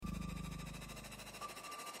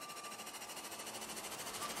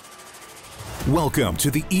Welcome to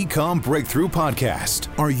the Ecom Breakthrough Podcast.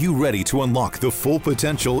 Are you ready to unlock the full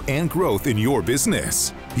potential and growth in your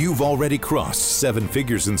business? You've already crossed 7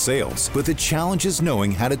 figures in sales, but the challenge is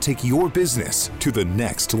knowing how to take your business to the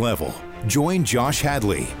next level. Join Josh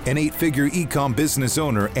Hadley, an 8-figure ecom business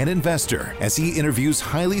owner and investor, as he interviews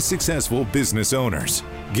highly successful business owners.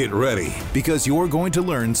 Get ready, because you're going to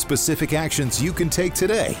learn specific actions you can take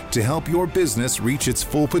today to help your business reach its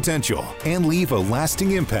full potential and leave a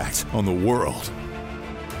lasting impact on the world.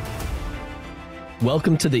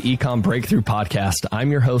 Welcome to the Ecom Breakthrough Podcast.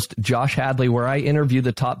 I'm your host, Josh Hadley, where I interview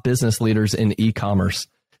the top business leaders in e-commerce.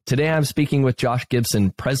 Today, I'm speaking with Josh Gibson,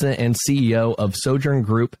 President and CEO of Sojourn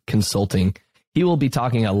Group Consulting. He will be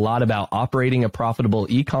talking a lot about operating a profitable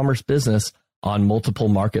e-commerce business on multiple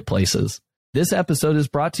marketplaces. This episode is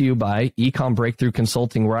brought to you by Ecom Breakthrough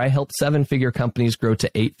Consulting, where I help 7-figure companies grow to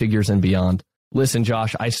 8 figures and beyond. Listen,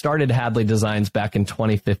 Josh, I started Hadley Designs back in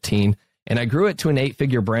 2015, and I grew it to an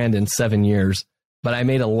 8-figure brand in 7 years. But I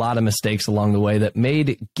made a lot of mistakes along the way that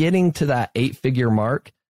made getting to that 8-figure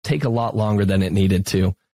mark take a lot longer than it needed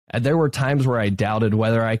to. And there were times where I doubted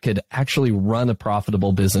whether I could actually run a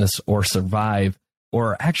profitable business or survive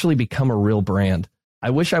or actually become a real brand. I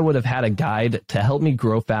wish I would have had a guide to help me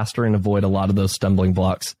grow faster and avoid a lot of those stumbling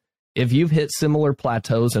blocks. If you've hit similar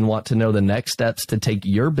plateaus and want to know the next steps to take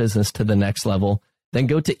your business to the next level, then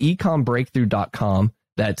go to ecombreakthrough.com.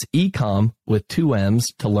 That's ecom with 2 M's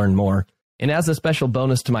to learn more. And as a special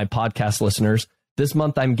bonus to my podcast listeners, this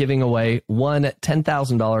month I'm giving away one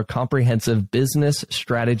 $10,000 comprehensive business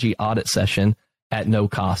strategy audit session at no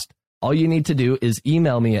cost. All you need to do is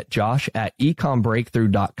email me at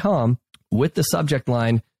josh@ecombreakthrough.com with the subject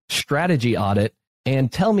line strategy audit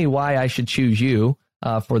and tell me why I should choose you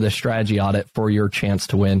for the strategy audit for your chance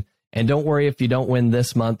to win. And don't worry, if you don't win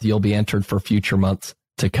this month, you'll be entered for future months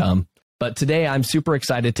to come. But today I'm super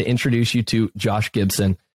excited to introduce you to Josh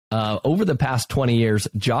Gibson. Over the past 20 years,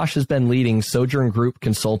 Josh has been leading Sojourn Group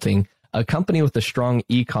Consulting, a company with a strong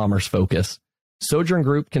e-commerce focus. Sojourn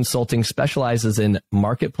Group Consulting specializes in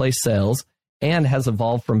marketplace sales and has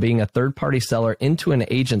evolved from being a third-party seller into an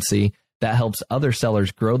agency that helps other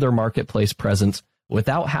sellers grow their marketplace presence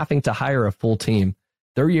without having to hire a full team.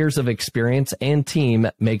 Their years of experience and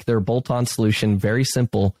team make their bolt-on solution very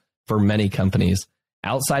simple for many companies.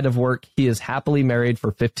 Outside of work, he is happily married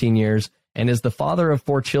for 15 years and is the father of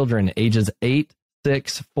 4 children, ages 8,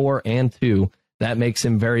 6, 4, and 2. That makes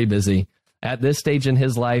him very busy. At this stage in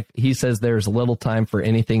his life, he says there's little time for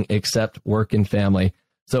anything except work and family.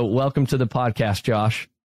 So welcome to the podcast, Josh.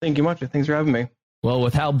 Thank you much. Thanks for having me. Well,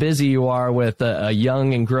 with how busy you are with a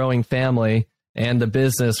young and growing family and the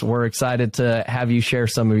business, we're excited to have you share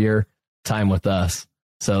some of your time with us.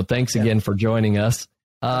 So thanks again for joining us.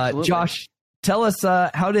 Josh, tell us,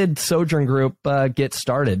 how did Sojourn Group get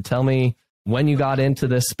started? Tell me when you got into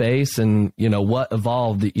this space and, what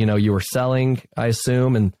evolved. You were selling, I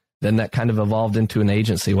assume, and then that kind of evolved into an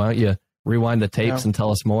agency. Why don't you rewind the tapes and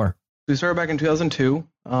tell us more? We started back in 2002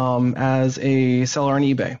 as a seller on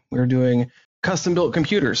eBay. We were doing custom-built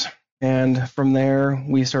computers. And from there,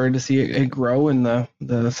 we started to see it grow, and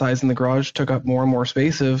the size in the garage took up more and more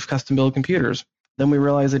space of custom-built computers. Then we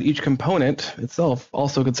realized that each component itself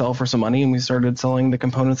also could sell for some money, and we started selling the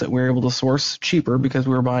components that we were able to source cheaper because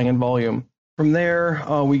we were buying in volume. From there,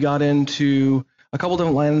 we got into a couple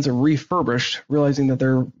different lines of refurbished, realizing that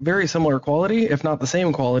they're very similar quality, if not the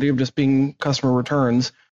same quality, of just being customer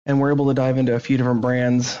returns. And we're able to dive into a few different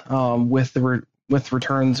brands with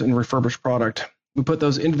returns and refurbished product. We put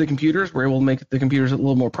those into the computers. We're able to make the computers a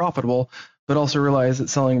little more profitable, but also realized that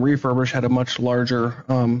selling refurbished had a much larger,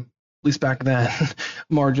 at least back then,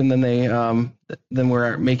 margin than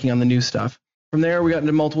we're making on the new stuff. From there, we got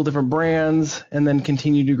into multiple different brands and then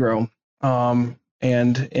continued to grow. And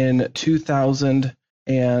in 2000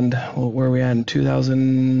 and where are we at in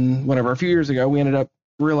 2000, whatever, a few years ago, we ended up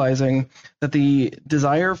realizing that the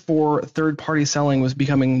desire for third-party selling was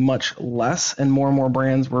becoming much less, and more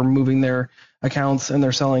brands were moving their accounts and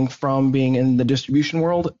they're selling from being in the distribution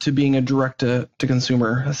world to being a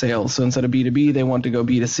direct-to-consumer sales. So instead of B2B, they want to go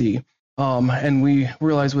B2C. And we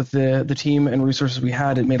realized with the team and resources we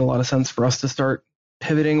had, it made a lot of sense for us to start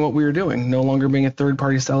pivoting what we were doing, no longer being a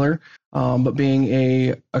third-party seller, but being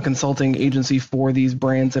a consulting agency for these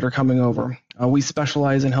brands that are coming over. We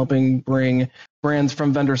specialize in helping bring brands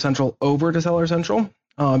from Vendor Central over to Seller Central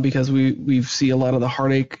because we see a lot of the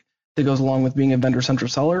heartache that goes along with being a Vendor Central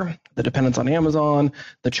seller, the dependence on Amazon,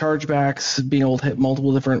 the chargebacks, being able to hit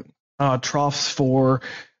multiple different troughs for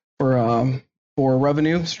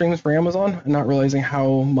revenue streams for Amazon, and not realizing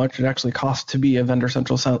how much it actually costs to be a Vendor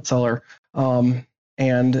Central seller.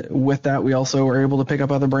 And with that, we also were able to pick up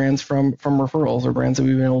other brands from referrals or brands that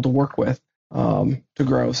we've been able to work with to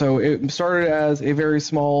grow. So it started as a very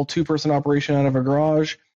small 2-person operation out of a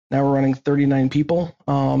garage. Now we're running 39 people,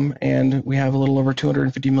 and we have a little over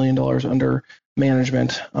 $250 million under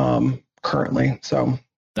management currently. So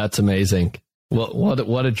that's amazing.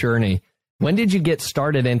 What a journey. When did you get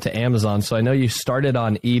started into Amazon? So I know you started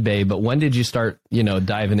on eBay, but when did you start,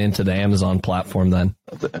 diving into the Amazon platform then?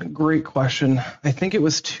 That's a great question. I think it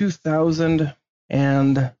was 2009,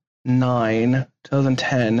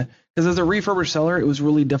 2010. Because as a refurbished seller, it was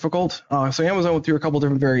really difficult. So Amazon went through a couple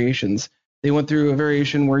different variations. They went through a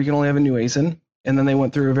variation where you can only have a new ASIN, and then they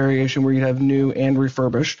went through a variation where you have new and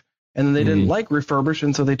refurbished. And then they didn't like refurbished,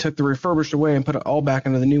 and so they took the refurbished away and put it all back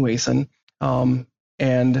into the new ASIN.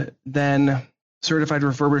 And then certified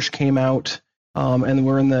refurbished came out, and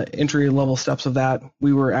we're in the entry level steps of that.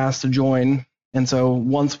 We were asked to join, and so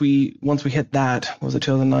once we hit that, was it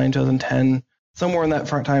 2009, 2010, somewhere in that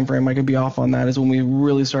front time frame, I could be off on that, is when we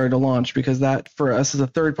really started to launch, because that for us as a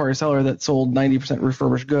third party seller that sold 90%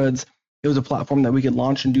 refurbished goods, it was a platform that we could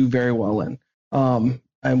launch and do very well in.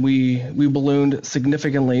 And we ballooned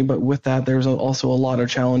significantly, but with that, there's also a lot of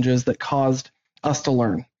challenges that caused us to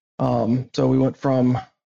learn. So we went from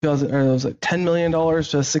it was like $10 million to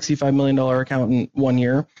a $65 million account in 1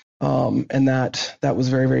 year. And that was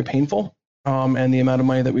very, very painful. And the amount of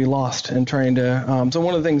money that we lost in trying to, so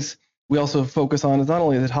one of the things we also focus on is not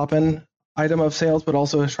only the top end item of sales, but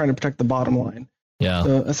also trying to protect the bottom line. Yeah.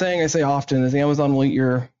 So a saying I say often is Amazon will eat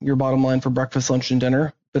your bottom line for breakfast, lunch, and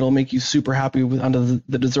dinner, but it'll make you super happy with under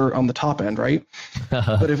the dessert on the top end, right?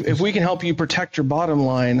 But if we can help you protect your bottom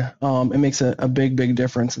line, it makes a big, big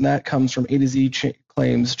difference. And that comes from A to Z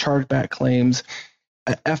claims, chargeback claims,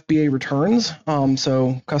 FBA returns.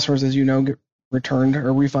 So customers, as you know, get returned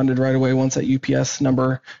or refunded right away once that UPS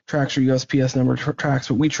number tracks or USPS number tracks.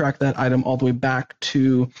 But we track that item all the way back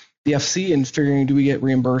to the FC and figuring, do we get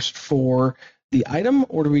reimbursed for the item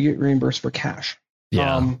or do we get reimbursed for cash?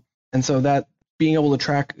 Yeah. And so that being able to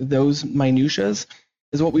track those minutiae is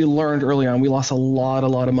what we learned early on. We lost a lot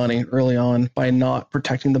of money early on by not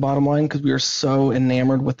protecting the bottom line because we were so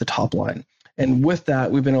enamored with the top line. And with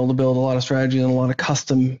that, we've been able to build a lot of strategies and a lot of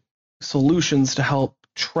custom solutions to help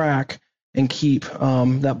track and keep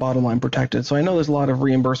that bottom line protected. So I know there's a lot of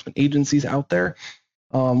reimbursement agencies out there.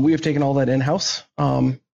 We have taken all that in-house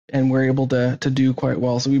and we're able to do quite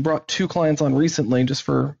well. So we brought 2 clients on recently just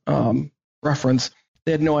for reference.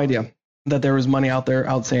 They had no idea that there was money out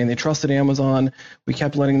saying they trusted Amazon. We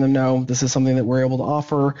kept letting them know this is something that we're able to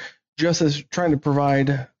offer, just as trying to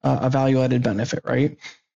provide a value-added benefit, right?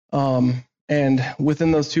 And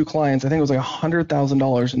within those 2 clients, I think it was like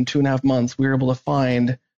 $100,000 in 2.5 months, we were able to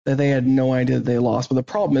find that they had no idea that they lost. But the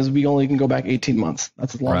problem is we only can go back 18 months.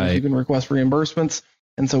 That's as long as you can request reimbursements.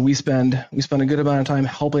 And so we spend a good amount of time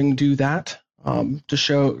helping do that to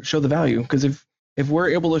show the value. Because if we're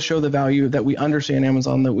able to show the value that we understand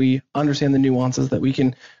Amazon, that we understand the nuances, that we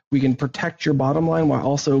can protect your bottom line while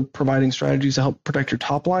also providing strategies to help protect your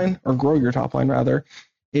top line or grow your top line rather,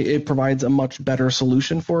 it provides a much better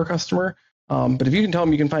solution for a customer. But if you can tell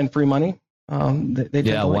them you can find free money, they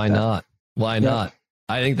yeah, why not? Why not?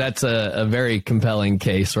 I think that's a very compelling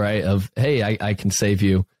case, right? Of, hey, I can save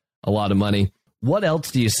you a lot of money. What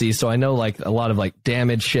else do you see? So I know like a lot of like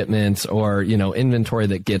damaged shipments or, inventory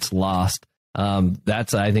that gets lost.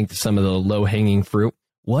 That's, I think, some of the low hanging fruit.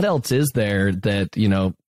 What else is there that,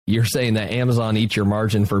 you're saying that Amazon eats your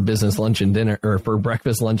margin for business lunch and dinner or for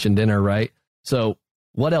breakfast, lunch and dinner, right? So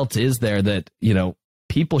what else is there that,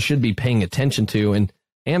 people should be paying attention to, and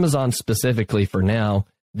Amazon specifically for now,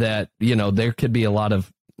 that, there could be a lot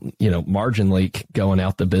of, margin leak going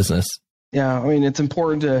out the business? Yeah. I mean, it's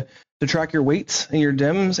important to track your weights and your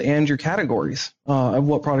DIMs and your categories of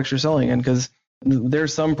what products you're selling in, because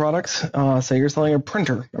there's some products, say you're selling a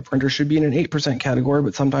printer should be in an 8% category,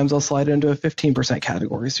 but sometimes they'll slide into a 15%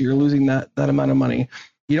 category. So you're losing that amount of money.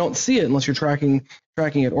 You don't see it unless you're tracking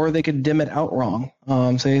it, or they could dim it out wrong.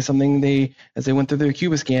 Say something as they went through their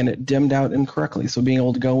Cubiscan, it dimmed out incorrectly. So being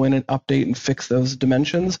able to go in and update and fix those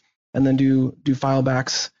dimensions and then do file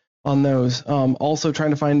backs on those. Also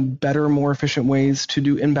trying to find better, more efficient ways to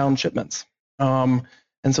do inbound shipments. And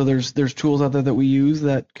so there's tools out there that we use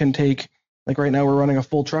that can take, like right now we're running a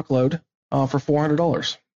full truckload for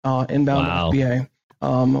 $400 inbound FBA.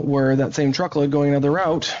 Where that same truckload going another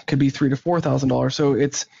route could be $3,000 to $4,000. So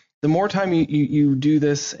it's the more time you do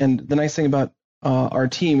this, and the nice thing about our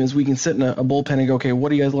team is we can sit in a bullpen and go, okay,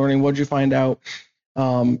 what are you guys learning? What did you find out?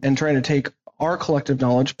 And trying to take our collective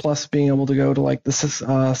knowledge, plus being able to go to like the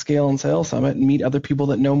Scale and Sales Summit and meet other people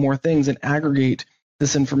that know more things and aggregate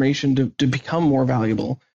this information to become more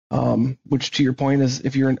valuable. Which, to your point, is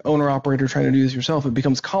if you're an owner operator trying to do this yourself, it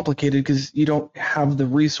becomes complicated because you don't have the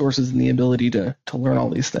resources and the ability to learn all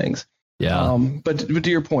these things. Yeah. But to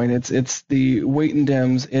your point, it's the weight and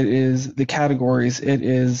DIMS, it is the categories, it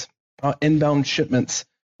is inbound shipments.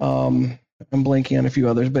 I'm blanking on a few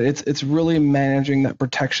others, but it's really managing that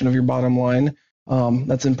protection of your bottom line.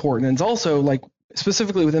 That's important. And it's also, like,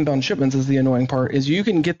 specifically with inbound shipments, is the annoying part, is you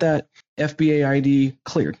can get that FBA ID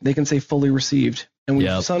cleared. They can say fully received. And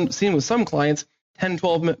we've seen with some clients, 10,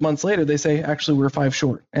 12 months later, they say, actually, we're 5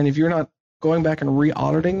 short. And if you're not going back and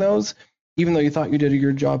re-auditing those, even though you thought you did a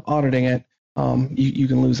good job auditing it, you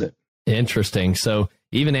can lose it. Interesting. So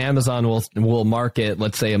even Amazon will mark it,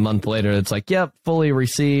 let's say a month later, it's like, yep, fully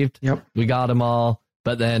received. Yep. We got them all.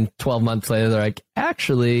 But then 12 months later, they're like,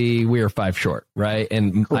 actually, we are 5 short, right?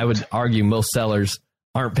 And correct. I would argue most sellers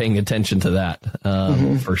aren't paying attention to that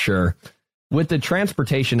for sure. With the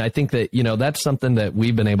transportation, I think that, that's something that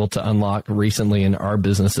we've been able to unlock recently in our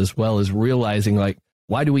business as well, is realizing, like,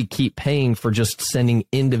 why do we keep paying for just sending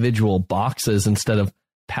individual boxes instead of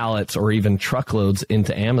pallets or even truckloads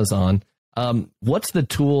into Amazon? What's the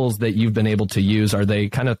tools that you've been able to use? Are they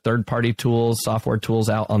kind of third-party tools, software tools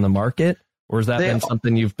out on the market? Or has that been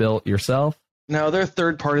something you've built yourself? No, they're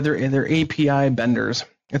third-party. They're API vendors.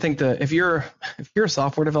 I think that if you're a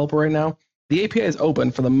software developer right now, the API is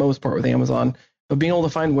open for the most part with Amazon, but being able to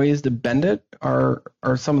find ways to bend it are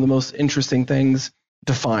some of the most interesting things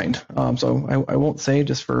to find. So I won't say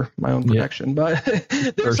just for my own protection, but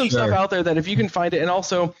there's some stuff out there that if you can find it, and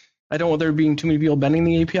also I don't want there being too many people bending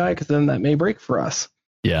the API, because then that may break for us.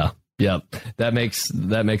 Yeah. That makes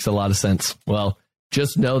a lot of sense. Well,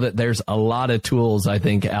 just know that there's a lot of tools, I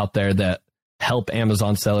think, out there that help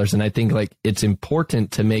Amazon sellers. And I think, like, it's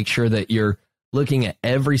important to make sure that you're looking at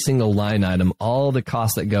every single line item, all the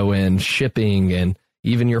costs that go in, shipping, and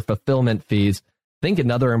even your fulfillment fees. I think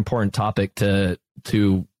another important topic to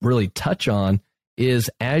really touch on is,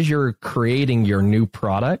 as you're creating your new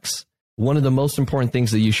products, one of the most important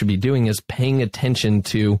things that you should be doing is paying attention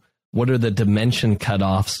to what are the dimension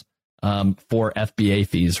cutoffs for FBA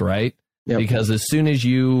fees, right? Yep. Because as soon as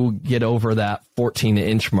you get over that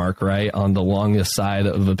 14-inch mark, right, on the longest side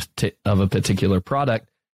of a particular product,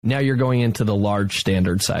 now you're going into the large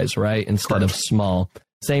standard size, right, instead of small.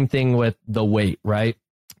 Same thing with the weight, right?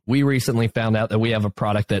 We recently found out that we have a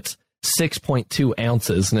product that's 6.2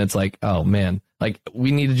 ounces, and it's like, oh man, like,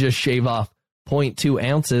 we need to just shave off 0.2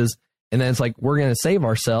 ounces, and then it's like, we're going to save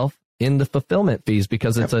ourselves in the fulfillment fees,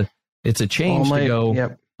 because it's a change to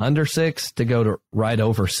go under 6 to go to right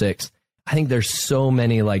over 6. I think there's so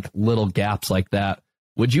many, like, little gaps like that.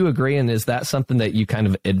 Would you agree? And is that something that you kind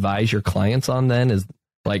of advise your clients on then, is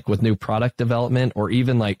like with new product development, or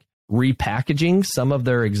even like repackaging some of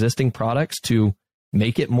their existing products to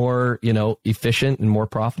make it more, efficient and more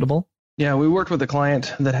profitable? Yeah, we worked with a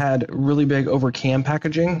client that had really big over cam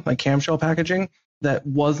packaging, like camshell packaging, that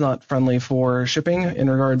was not friendly for shipping in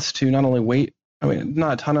regards to not only weight, I mean,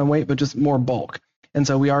 not a ton of weight, but just more bulk. And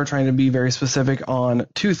so we are trying to be very specific on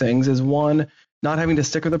 2 things, is one, not having to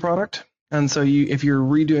sticker the product. And so if you're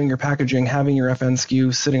redoing your packaging, having your FN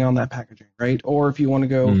SKU sitting on that packaging, right? Or if you want to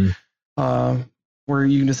go where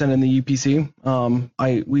you can just send in the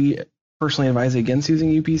UPC. We personally advise against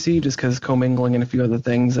using UPC, just because commingling and a few other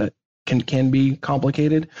things that can be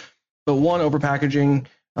complicated. But one, over packaging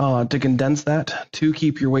to condense that, to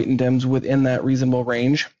keep your weight and DIMS within that reasonable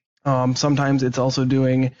range. Sometimes it's also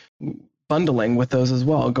doing bundling with those as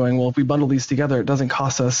well, going, well, if we bundle these together, it doesn't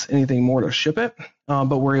cost us anything more to ship it,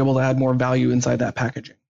 but we're able to add more value inside that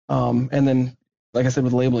packaging. And then, like I said,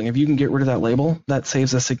 with labeling, if you can get rid of that label, that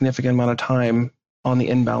saves a significant amount of time on the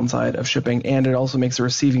inbound side of shipping, and it also makes the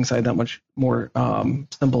receiving side that much more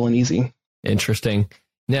simple and easy. Interesting.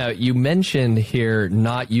 Now, you mentioned here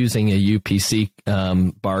not using a UPC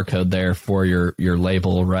barcode there for your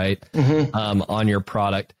label, right, on your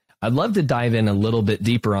product. I'd love to dive in a little bit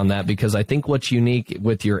deeper on that, because I think what's unique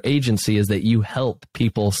with your agency is that you help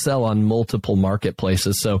people sell on multiple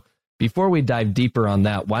marketplaces. So before we dive deeper on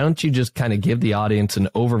that, why don't you just kind of give the audience an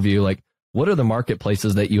overview, like, what are the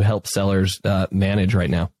marketplaces that you help sellers manage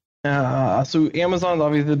right now? So Amazon is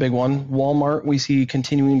obviously the big one. Walmart, we see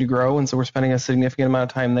continuing to grow, and so we're spending a significant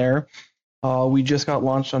amount of time there. We just got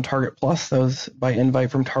launched on Target Plus. That was by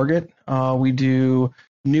invite from Target. We do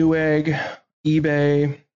Newegg,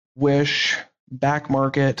 eBay, Wish, Back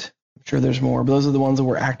Market. I'm sure there's more, but those are the ones that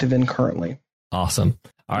we're active in currently. Awesome.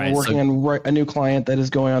 All right. We're working on a new client that is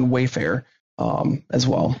going on Wayfair as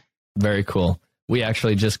well. Very cool. We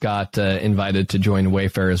actually just got invited to join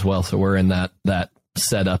Wayfair as well, so we're in that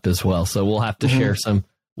setup as well. So we'll have to share some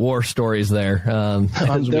war stories there.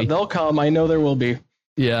 They'll come. I know there will be.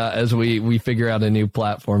 Yeah, as we figure out a new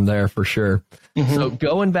platform there for sure. Mm-hmm. So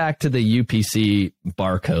going back to the UPC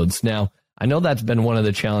barcodes. Now, I know that's been one of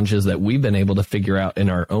the challenges that we've been able to figure out in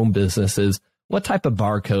our own businesses. What type of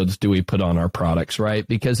barcodes do we put on our products, right?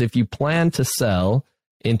 Because if you plan to sell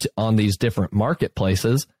on these different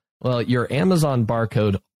marketplaces, well, your Amazon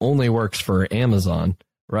barcode only works for Amazon,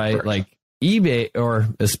 right? Correct. Like eBay or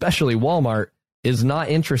especially Walmart is not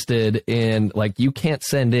interested in, like, you can't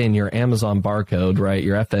send in your Amazon barcode, right?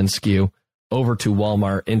 Your FN SKU over to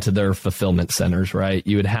Walmart into their fulfillment centers, right?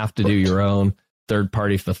 You would have to do your own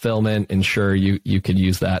third-party fulfillment, and sure, you could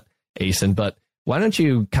use that ASIN. But why don't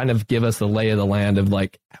you kind of give us the lay of the land of,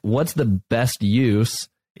 like, what's the best use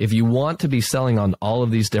if you want to be selling on all of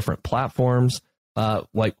these different platforms?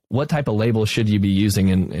 Like, what type of label should you be using,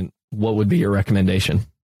 and what would be your recommendation?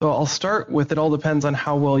 So I'll start with, it all depends on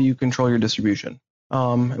how well you control your distribution.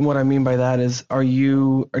 And what I mean by that is, are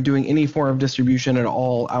you doing any form of distribution at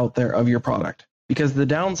all out there of your product? Because the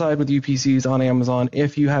downside with UPCs on Amazon,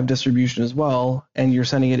 if you have distribution as well and you're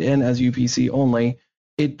sending it in as UPC only,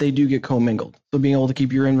 they do get commingled. So being able to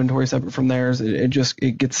keep your inventory separate from theirs,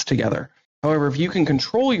 it gets together. However, if you can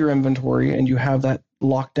control your inventory and you have that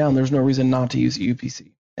locked down, there's no reason not to use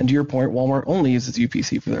UPC. And to your point, Walmart only uses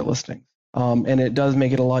UPC for their listings. And it does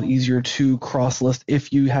make it a lot easier to cross-list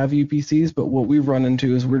if you have UPCs. But what we've run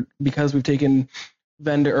into is, because we've taken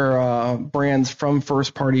brands from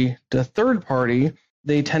first party to third party,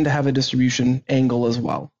 they tend to have a distribution angle as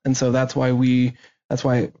well. And so that's why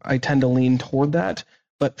I tend to lean toward that.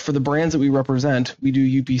 But for the brands that we represent, we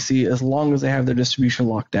do UPC as long as they have their distribution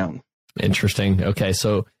locked down. Interesting. Okay,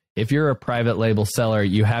 so if you're a private label seller,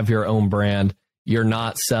 you have your own brand. You're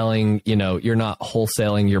not selling, you're not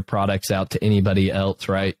wholesaling your products out to anybody else,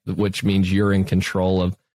 right? Which means you're in control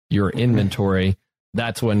of your inventory.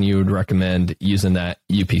 That's when you would recommend using that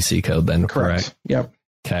UPC code then, correct? Yep.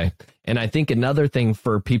 Okay. And I think another thing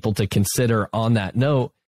for people to consider on that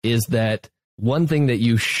note is that one thing that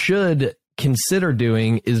you should consider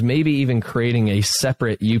doing is maybe even creating a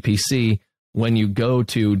separate UPC when you go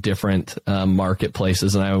to different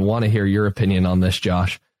marketplaces. And I want to hear your opinion on this,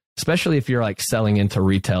 Josh, especially if you're like selling into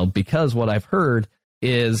retail, because what I've heard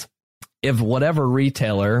is if whatever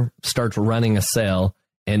retailer starts running a sale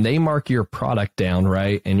and they mark your product down,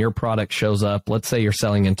 right, and your product shows up, let's say you're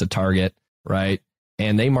selling into Target, right,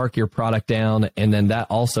 and they mark your product down, and then that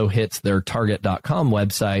also hits their Target.com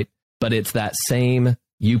website, but it's that same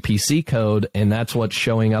UPC code, and that's what's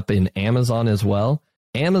showing up in Amazon as well.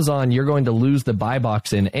 Amazon, you're going to lose the buy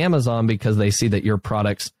box in Amazon because they see that your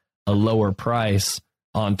product's a lower price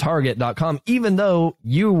on Target.com, even though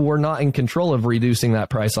you were not in control of reducing that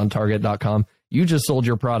price on Target.com. You just sold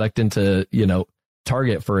your product into,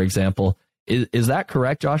 Target, for example. Is that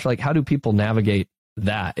correct, Josh? Like, how do people navigate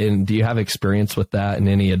that? And do you have experience with that and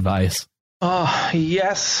any advice?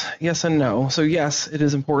 Yes and no. So yes, it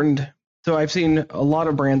is important. So I've seen a lot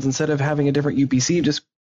of brands, instead of having a different UPC, just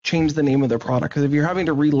change the name of their product. Because if you're having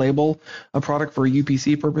to relabel a product for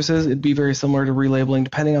UPC purposes, it'd be very similar to relabeling,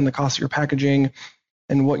 depending on the cost of your packaging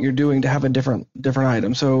and what you're doing, to have a different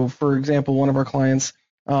item. So for example, one of our clients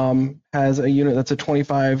has a unit that's a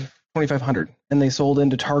 2500, and they sold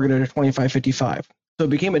into Target at a 2555. So it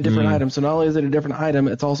became a different item. So not only is it a different item,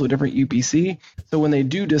 it's also a different UPC. So when they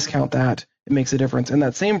do discount that, it makes a difference. And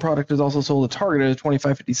that same product is also sold at Target at a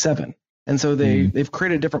 2557. And so they've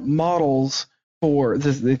created different models for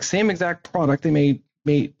the same exact product. They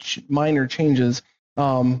made minor changes,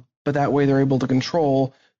 but that way they're able to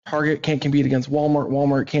control. Target can't compete against Walmart.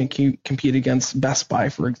 Walmart can't compete against Best Buy,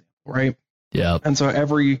 for example, right? Yeah. And so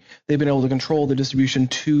they've been able to control the distribution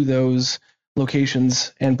to those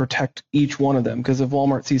locations and protect each one of them. Because if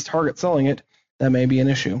Walmart sees Target selling it, that may be an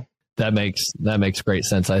issue. That makes great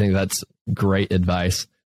sense. I think that's great advice.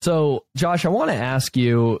 So, Josh, I want to ask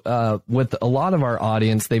you, with a lot of our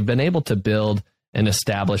audience, they've been able to build an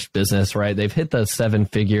established business, right? They've hit the 7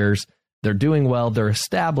 figures. They're doing well. They're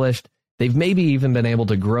established. They've maybe even been able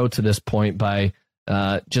to grow to this point by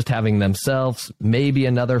just having themselves, maybe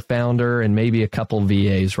another founder, and maybe a couple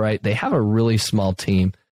VAs, right? They have a really small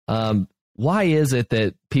team. Why is it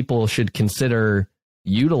that people should consider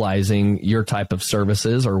utilizing your type of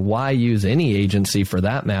services, or why use any agency for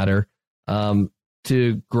that matter,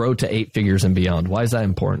 to grow to 8 figures and beyond? Why is that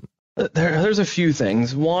important? There's a few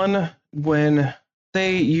things. One, when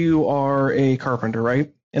say you are a carpenter,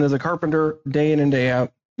 right? And as a carpenter, day in and day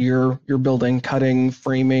out, you're building, cutting,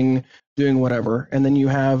 framing, doing whatever. And then you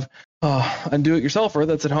have a do-it-yourselfer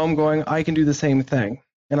that's at home going, I can do the same thing.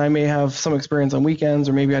 And I may have some experience on weekends,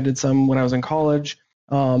 or maybe I did some when I was in college.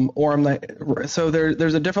 or I'm not. So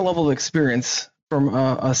there's a different level of experience from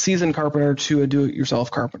a seasoned carpenter to a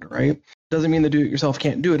do-it-yourself carpenter, right? Doesn't mean the do-it-yourself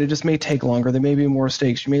can't do it. It just may take longer. There may be more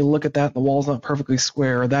mistakes. You may look at that and the wall's not perfectly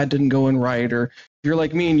square, or that didn't go in right, or if you're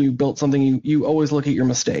like me and you built something, you always look at your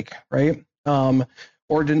mistake, right?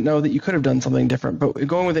 Or didn't know that you could have done something different. But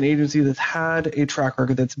going with an agency that's had a track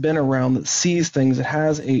record, that's been around, that sees things, that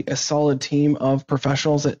has a solid team of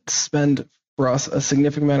professionals that spend, for us, a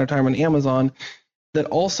significant amount of time on Amazon, that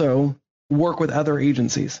also work with other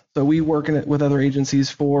agencies. So we work with other agencies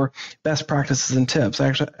for best practices and tips. I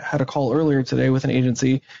actually had a call earlier today with an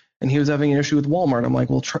agency, and he was having an issue with Walmart. I'm like,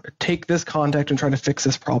 well, take this contact and try to fix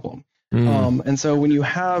this problem. And so when you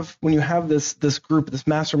have this group, this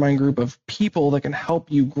mastermind group of people that can help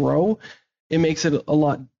you grow, it makes it a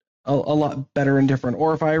lot better and different.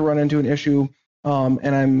 Or if I run into an issue,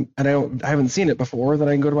 and I haven't seen it before, that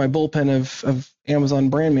I can go to my bullpen of Amazon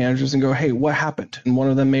brand managers and go, hey, what happened? And one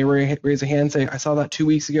of them may raise a hand and say, I saw that 2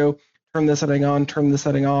 weeks ago, turn this setting on, turn this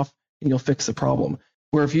setting off, and you'll fix the problem.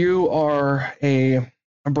 Where if you are a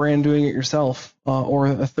brand doing it yourself, or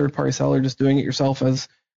a third-party seller just doing it yourself as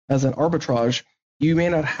an arbitrage, you may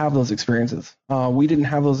not have those experiences. We didn't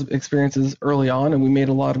have those experiences early on, and we made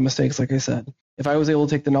a lot of mistakes, like I said. If I was able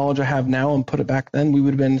to take the knowledge I have now and put it back then, we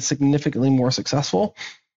would have been significantly more successful,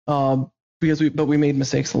 but we made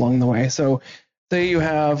mistakes along the way. So say you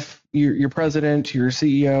have your president, your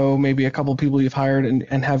CEO, maybe a couple of people you've hired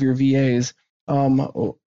and have your VAs.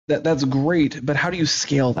 That's great, but how do you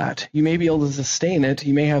scale that? You may be able to sustain it.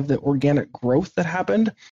 You may have the organic growth that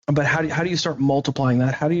happened, but how do you start multiplying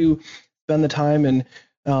that? How do you spend the time in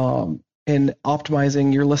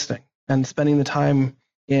optimizing your listing and spending the time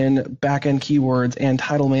in back-end keywords and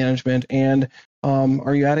title management? And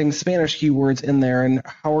are you adding Spanish keywords in there? And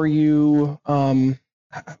how are you,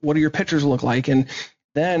 what do your pictures look like? And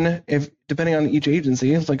then depending on each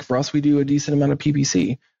agency, it's like for us, we do a decent amount of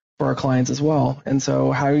PPC for our clients as well. And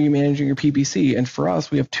so how are you managing your PPC? And for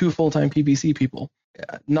us, we have 2 full-time PPC people.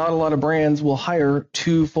 Not a lot of brands will hire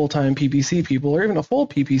 2 full-time PPC people or even a full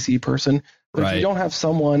PPC person. But if you don't have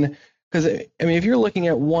someone, because I mean, if you're looking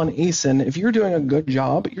at one ASIN, if you're doing a good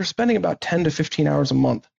job, you're spending about 10 to 15 hours a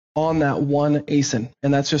month on that one ASIN.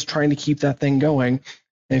 And that's just trying to keep that thing going.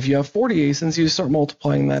 And if you have 40 ASINs, you start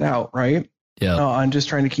multiplying that out, right? Yeah. And just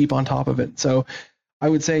trying to keep on top of it. So I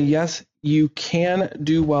would say, yes, you can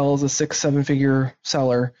do well as a 6-7 figure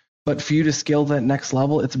seller, but for you to scale that next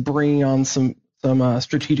level, it's bringing on some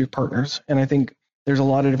strategic partners. And I think there's a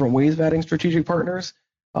lot of different ways of adding strategic partners.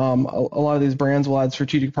 A lot of these brands will add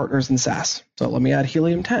strategic partners in SaaS. So let me add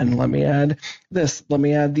Helium 10. Let me add this. Let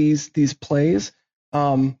me add these plays.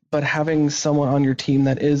 But having someone on your team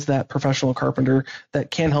that is that professional carpenter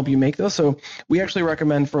that can help you make those. So we actually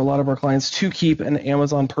recommend for a lot of our clients to keep an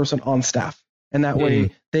Amazon person on staff. And that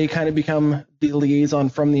way they kind of become the liaison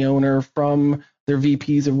from the owner, from their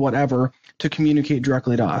VPs or whatever, to communicate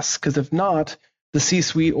directly to us. Because if not, the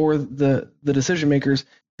C-suite or the decision makers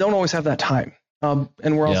don't always have that time.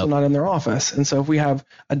 And we're also not in their office. And so if we have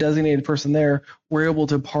a designated person there, we're able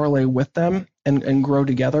to parlay with them and grow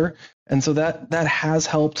together. And so that has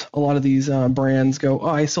helped a lot of these brands go, oh,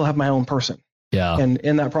 I still have my own person. Yeah. And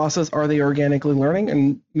in that process, are they organically learning?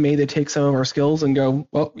 And may they take some of our skills and go,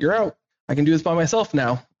 well, you're out. I can do this by myself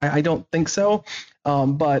now. I don't think so.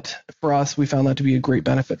 But for us, we found that to be a great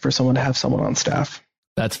benefit for someone to have someone on staff.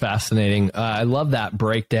 That's fascinating. I love that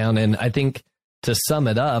breakdown. And I think to sum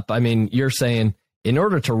it up, I mean, you're saying in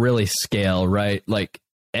order to really scale, right? Like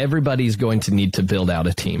everybody's going to need to build out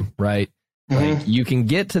a team, right? Mm-hmm. Like you can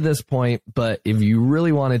get to this point, but if you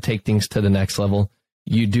really want to take things to the next level,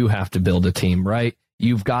 you do have to build a team, right?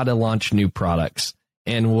 You've got to launch new products.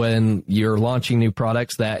 And when you're launching new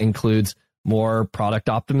products, that includes more product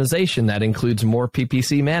optimization, that includes more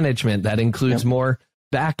PPC management, that includes more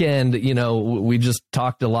back end. You know, we just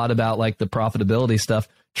talked a lot about like the profitability stuff,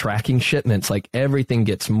 tracking shipments, like everything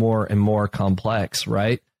gets more and more complex,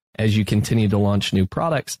 right? As you continue to launch new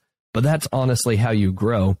products. But that's honestly how you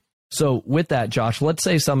grow. So with that, Josh, let's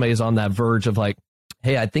say somebody's on that verge of like,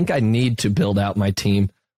 hey, I think I need to build out my team.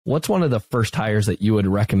 What's one of the first hires that you would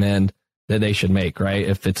recommend that they should make, right?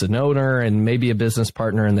 If it's an owner and maybe a business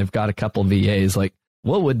partner and they've got a couple of VAs, like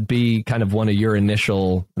what would be kind of one of your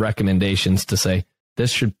initial recommendations to say, this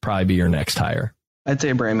should probably be your next hire? I'd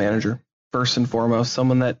say a brand manager, first and foremost,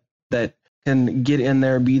 someone that can get in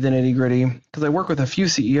there, be the nitty gritty. Because I work with a few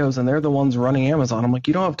CEOs and they're the ones running Amazon. I'm like,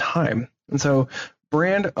 you don't have time. And so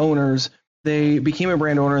brand owners, they became a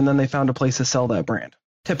brand owner and then they found a place to sell that brand.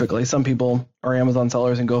 Typically, some people are Amazon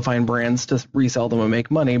sellers and go find brands to resell them and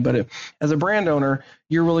make money. But as a brand owner,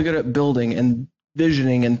 you're really good at building and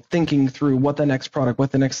visioning and thinking through what the next product,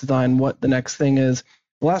 what the next design, what the next thing is,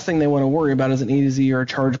 the last thing they want to worry about is an A to Z or a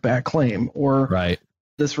chargeback claim, or Right.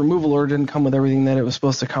 this removal order didn't come with everything that it was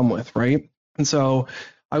supposed to come with, right? And so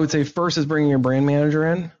I would say first is bringing your brand manager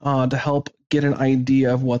in to help get an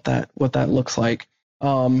idea of what that looks like.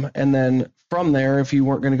 And then from there, if you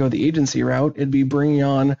weren't going to go the agency route, it'd be bringing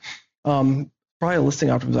on probably a listing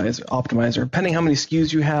optimizer, depending how many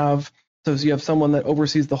SKUs you have. So you have someone that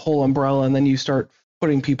oversees the whole umbrella, and then you start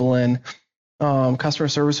putting people in. Customer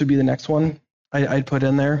service would be the next one I'd put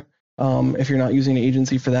in there if you're not using an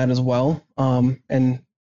agency for that as well. And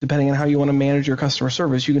depending on how you want to manage your customer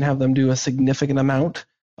service, you can have them do a significant amount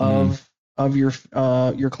of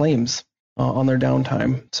your claims on their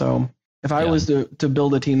downtime. So if I was to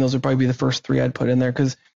build a team, those would probably be the first three I'd put in there,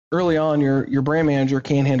 because early on, your brand manager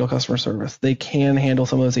can handle customer service. They can handle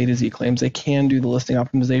some of those A to Z claims. They can do the listing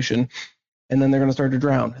optimization, and then they're going to start to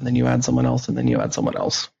drown. And then you add someone else, and then you add someone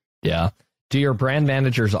else. Yeah. Do your brand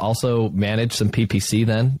managers also manage some PPC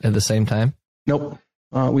then at the same time? Nope.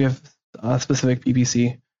 We have specific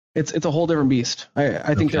PPC. It's a whole different beast.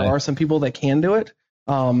 I think there are some people that can do it.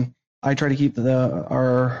 I try to keep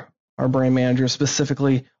our brand manager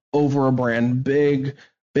specifically over a brand, big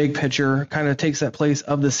picture, kind of takes that place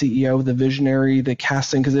of the CEO, the visionary, the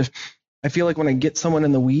casting. Because if I feel like when I get someone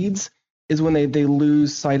in the weeds is when they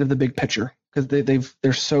lose sight of the big picture, because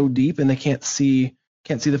they're so deep and they can't see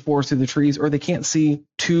the forest through the trees, or they can't see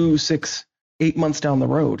 2, 6, 8 months down the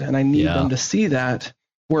road. And I need them to see that,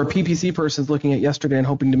 where a PPC person is looking at yesterday and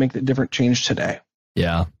hoping to make the different change today.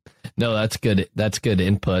 Yeah. No, that's good. That's good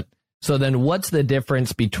input. So then what's the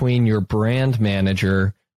difference between your brand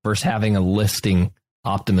manager versus having a listing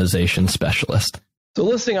optimization specialist? So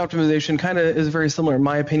listing optimization kind of is very similar, in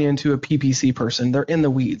my opinion, to a PPC person. They're in the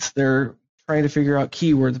weeds. They're trying to figure out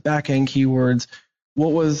keywords, back-end keywords.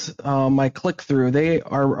 What was my click-through?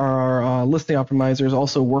 Our listing optimizers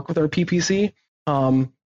also work with our PPC, going,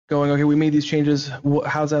 okay, we made these changes.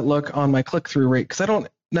 How's that look on my click-through rate? Because I don't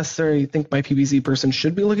necessarily think my PPC person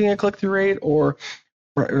should be looking at click-through rate, or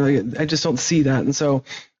I just don't see that. And so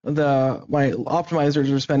my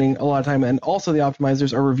optimizers are spending a lot of time, and also the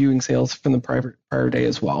optimizers are reviewing sales from the prior day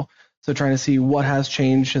as well. So trying to see what has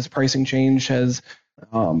changed, has pricing changed, has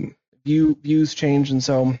views changed. And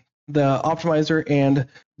so the optimizer and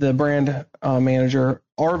the brand manager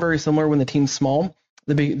are very similar. When the team's small,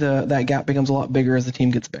 that gap becomes a lot bigger as the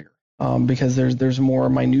team gets bigger, because there's more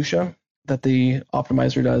minutia that the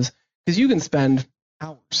optimizer does, because you can spend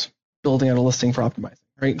hours building out a listing for optimizing,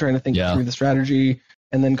 right? Trying to think through the strategy,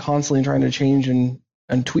 and then constantly trying to change and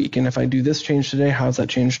tweak. And if I do this change today, how does that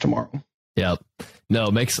change tomorrow? Yeah.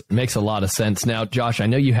 No, makes a lot of sense. Now, Josh, I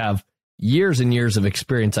know you have years and years of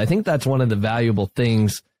experience. I think that's one of the valuable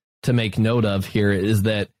things to make note of here is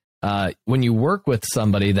that when you work with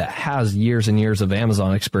somebody that has years and years of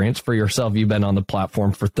Amazon experience, for yourself, you've been on the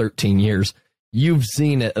platform for 13 years. You've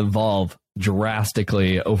seen it evolve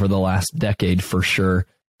drastically over the last decade for sure.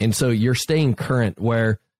 And so you're staying current,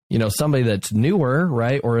 where, somebody that's newer,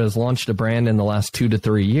 right, or has launched a brand in the last 2 to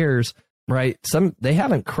 3 years, right, they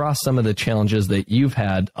haven't crossed some of the challenges that you've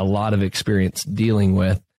had a lot of experience dealing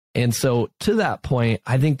with. And so to that point,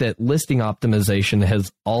 I think that listing optimization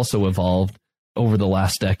has also evolved over the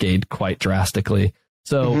last decade quite drastically.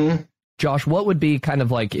 So, Josh, what would be kind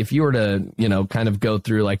of like, if you were to, kind of go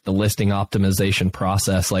through like the listing optimization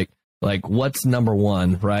process, like what's number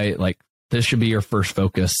one, right? Like this should be your first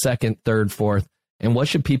focus, second, third, fourth, and what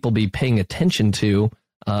should people be paying attention to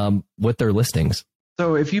with their listings?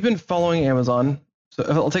 So if you've been following Amazon, so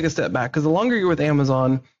I'll take a step back, because the longer you're with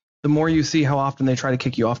Amazon, the more you see how often they try to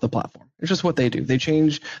kick you off the platform. It's just what they do. They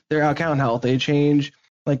change their account health. They change,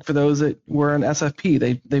 like for those that were in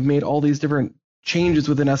SFP, they've made all these different changes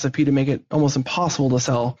within SFP to make it almost impossible to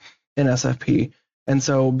sell in SFP. And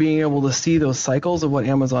so being able to see those cycles of what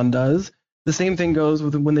Amazon does, the same thing goes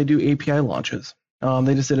with when they do API launches.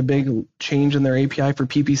 They just did a big change in their API for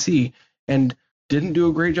PPC and didn't do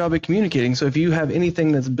a great job at communicating. So if you have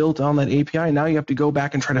anything that's built on that API, now you have to go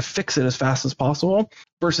back and try to fix it as fast as possible,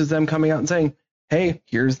 versus them coming out and saying, hey,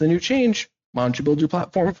 here's the new change. Why don't you build your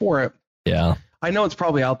platform for it? Yeah. I know it's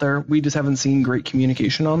probably out there. We just haven't seen great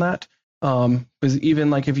communication on that. Because even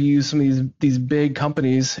like if you use some of these big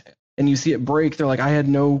companies and you see it break, they're like, I had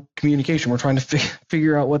no communication. We're trying to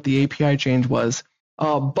figure out what the API change was.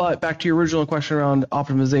 But back to your original question around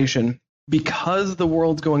optimization, because the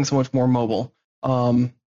world's going so much more mobile,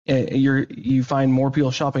 you find more people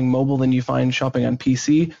shopping mobile than you find shopping on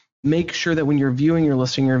PC. Make sure that when you're viewing your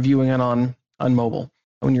listing, you're viewing it on mobile.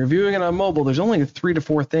 When you're viewing it on mobile, there's only 3 to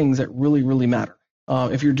 4 things that really, really matter.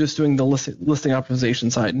 if you're just doing the listing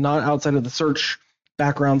optimization side, not outside of the search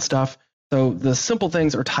background stuff. So the simple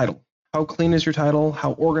things are title. How clean is your title?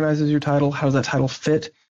 How organized is your title? How does that title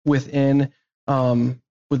fit within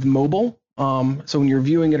with mobile? So when you're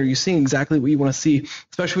viewing it, are you seeing exactly what you want to see?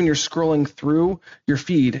 Especially when you're scrolling through your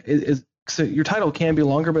feed, so your title can be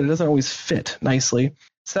longer, but it doesn't always fit nicely.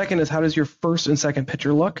 Second is, how does your first and second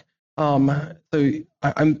picture look? We're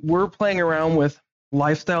playing around with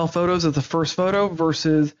lifestyle photos as the first photo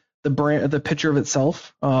versus the picture of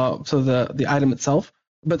itself, so the item itself.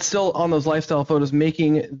 But still on those lifestyle photos,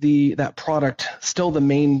 making that product still the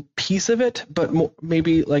main piece of it, but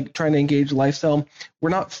maybe like trying to engage lifestyle. We're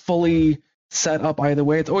not fully set up either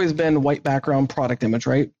way. It's always been white background product image,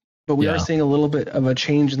 right? But we are seeing a little bit of a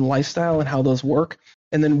change in lifestyle and how those work.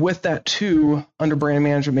 And then with that too, under brand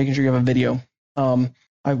management, making sure you have a video.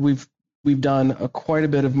 We've done quite a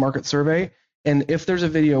bit of market survey. And if there's a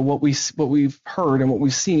video, what we've heard and what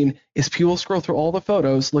we've seen is people scroll through all the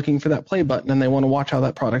photos looking for that play button, and they want to watch how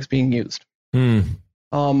that product's being used.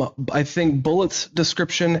 I think Bullet's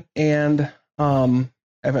description and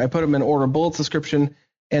if I put them in order, Bullet's description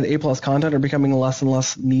and A+ content are becoming less and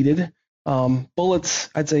less needed.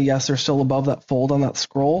 Bullets, I'd say yes, they're still above that fold on that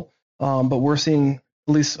scroll, but we're seeing,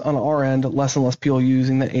 at least on our end, less and less people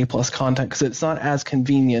using the A+ content because it's not as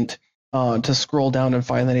convenient to scroll down and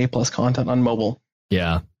find that A+ content on mobile.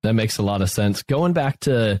 Yeah, that makes a lot of sense. Going back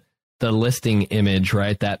to the listing image,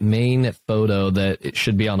 right? That main photo that it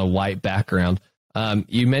should be on a white background.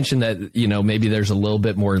 You mentioned that, maybe there's a little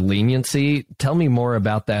bit more leniency. Tell me more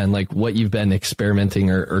about that and like what you've been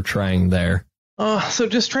experimenting or trying there. So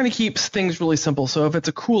just trying to keep things really simple. So if it's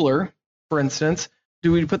a cooler, for instance,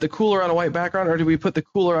 do we put the cooler on a white background or do we put the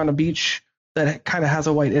cooler on a beach that kind of has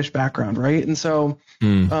a white-ish background, right? And so,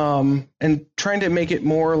 and trying to make it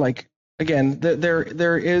more like, again,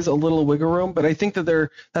 there is a little wiggle room, but I think that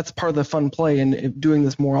that's part of the fun play in doing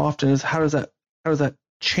this more often is how does that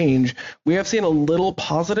change? We have seen a little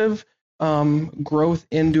positive growth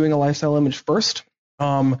in doing a lifestyle image first.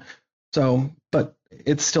 But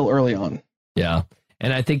it's still early on. Yeah.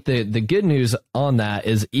 And I think the good news on that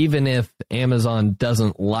is even if Amazon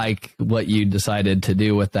doesn't like what you decided to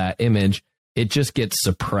do with that image, it just gets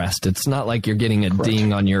suppressed. It's not like you're getting a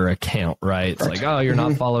ding on your account, right? It's like, oh, you're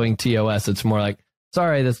not following TOS. It's more like,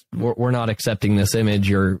 sorry, we're not accepting this image.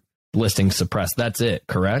 Your listing suppressed. That's it,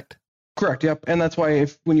 correct? Correct. Yep. And that's why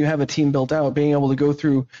when you have a team built out, being able to go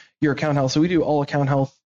through your account health. So we do all account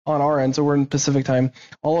health on our end. So we're in Pacific time.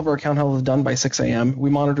 All of our account health is done by 6 a.m. We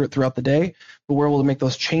monitor it throughout the day, but we're able to make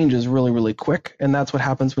those changes really, really quick. And that's what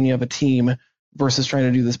happens when you have a team versus trying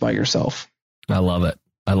to do this by yourself. I love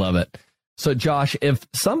it. So Josh, if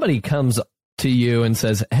somebody comes to you and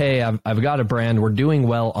says, hey, I've got a brand, we're doing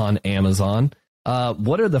well on Amazon.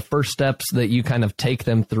 What are the first steps that you kind of take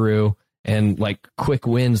them through and like quick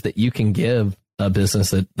wins that you can give a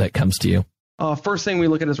business that comes to you? First thing we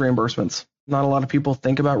look at is reimbursements. Not a lot of people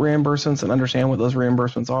think about reimbursements and understand what those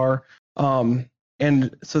reimbursements are.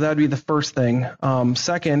 And so that'd be the first thing.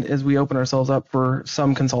 Second is we open ourselves up for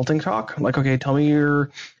some consulting talk. Like, okay, tell me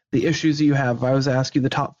the issues that you have. If I was to ask you the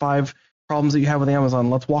top 5 problems that you have with Amazon,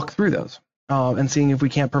 let's walk through those and seeing if we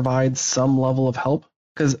can't provide some level of help.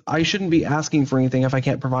 Because I shouldn't be asking for anything if I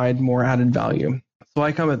can't provide more added value. So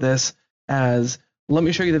I come at this as, let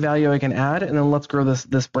me show you the value I can add, and then let's grow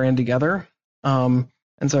this brand together.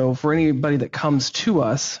 And so for anybody that comes to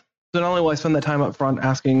us, so not only will I spend that time up front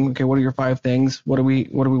asking, okay, what are your 5 things? What do we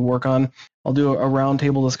work on? I'll do a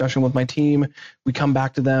roundtable discussion with my team. We come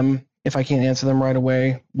back to them if I can't answer them right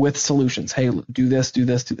away with solutions. Hey, do this.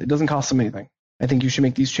 It doesn't cost them anything. I think you should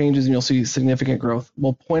make these changes and you'll see significant growth.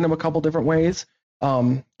 We'll point them a couple different ways.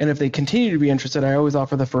 And if they continue to be interested, I always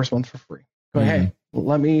offer the first month for free. Going, hey,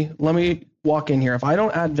 let me walk in here. If I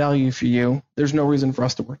don't add value for you, there's no reason for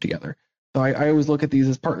us to work together. So I always look at these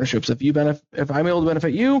as partnerships. If I'm able to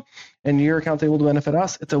benefit you and your account's able to benefit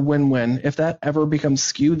us, it's a win-win. If that ever becomes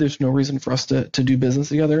skewed, there's no reason for us to do business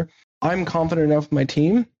together. I'm confident enough with my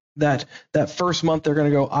team that first month they're going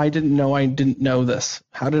to go, I didn't know this.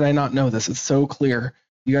 How did I not know this? It's so clear.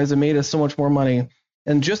 You guys have made us so much more money.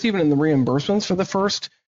 And just even in the reimbursements for the first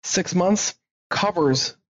 6 months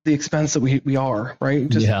covers the expense that we are, right?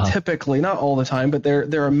 Just typically, not all the time, but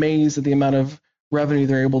they're amazed at the amount of revenue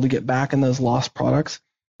they're able to get back in those lost products.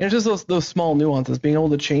 And it's just those small nuances, being able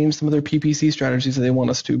to change some of their PPC strategies that they want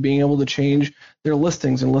us to, being able to change their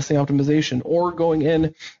listings and listing optimization, or going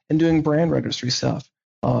in and doing brand registry stuff.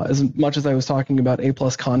 As much as I was talking about A+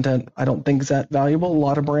 content, I don't think is that valuable. A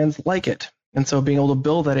lot of brands like it. And so being able to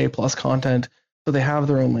build that A+ content so they have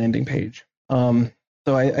their own landing page. So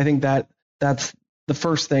I think that's the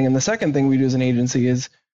first thing. And the second thing we do as an agency is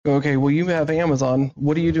go, okay, well, you have Amazon.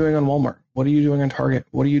 What are you doing on Walmart? What are you doing on Target?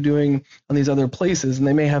 What are you doing on these other places? And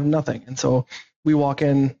they may have nothing. And so we walk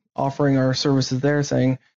in offering our services there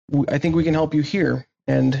saying, I think we can help you here.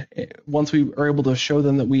 And once we are able to show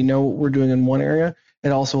them that we know what we're doing in one area, it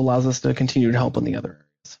also allows us to continue to help in the other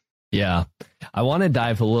areas. Yeah. I want to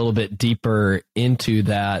dive a little bit deeper into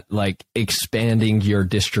that, like expanding your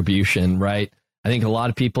distribution, right? I think a lot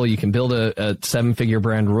of people, you can build a 7-figure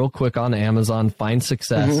brand real quick on Amazon, find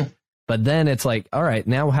success, but then it's like, all right,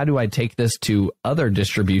 now how do I take this to other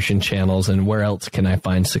distribution channels and where else can I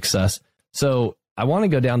find success? So I want to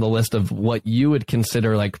go down the list of what you would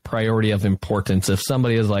consider like priority of importance. If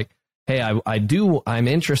somebody is like, hey, I'm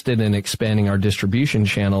interested in expanding our distribution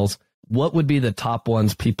channels, what would be the top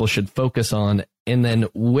ones people should focus on? And then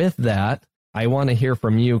with that, I want to hear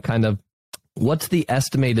from you kind of, what's the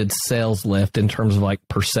estimated sales lift in terms of like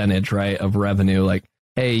percentage, right, of revenue? Like,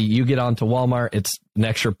 hey, you get onto Walmart, it's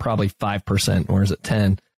next year probably 5%, or is it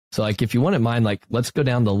 10? So like, if you wouldn't mind, like, let's go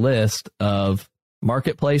down the list of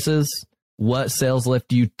marketplaces. What sales lift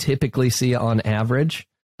do you typically see on average?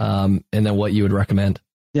 And then what you would recommend?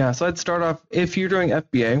 Yeah, so I'd start off, if you're doing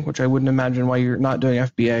FBA, which I wouldn't imagine why you're not doing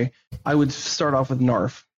FBA, I would start off with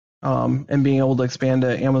NARF and being able to expand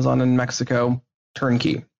to Amazon in Mexico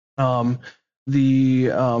turnkey. The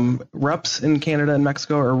reps in Canada and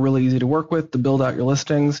Mexico are really easy to work with to build out your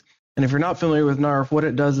listings. And if you're not familiar with NARF, what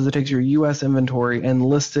it does is it takes your US inventory and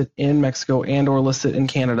lists it in Mexico and or lists it in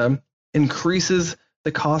Canada, increases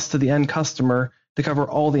the cost to the end customer to cover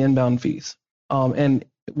all the inbound fees. And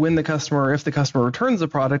when the customer, if the customer returns the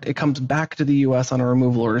product, it comes back to the US on a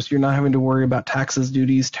removal order. So you're not having to worry about taxes,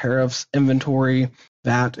 duties, tariffs, inventory,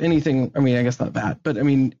 VAT, anything. I mean, I guess not VAT, but I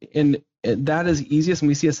mean, that is easiest. And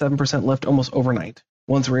we see a 7% lift almost overnight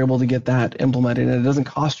once we're able to get that implemented. And it doesn't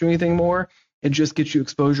cost you anything more. It just gets you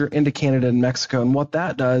exposure into Canada and Mexico. And what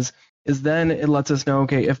that does is then it lets us know,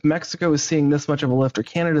 okay, if Mexico is seeing this much of a lift or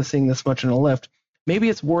Canada is seeing this much in a lift, maybe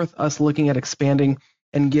it's worth us looking at expanding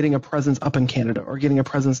and getting a presence up in Canada or getting a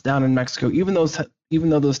presence down in Mexico. Even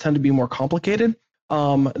though those tend to be more complicated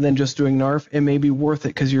than just doing NARF, it may be worth it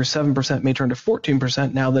because your 7% may turn to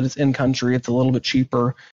 14% now that it's in country. It's a little bit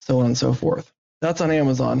cheaper, so on and so forth. That's on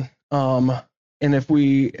Amazon. And if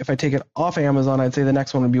I take it off Amazon, I'd say the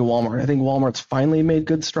next one would be Walmart. I think Walmart's finally made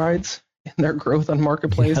good strides in their growth on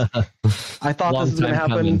Marketplace. I thought this was going to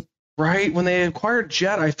happen coming. Right when they acquired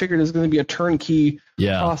Jet. I figured it was going to be a turnkey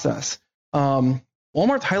process.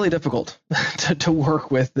 Walmart's highly difficult to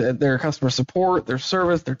work with. Their customer support, their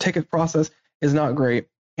service, their ticket process is not great,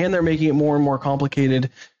 and they're making it more and more complicated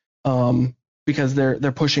because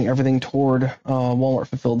they're pushing everything toward Walmart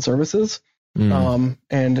fulfilled services, and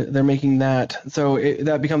they're making that so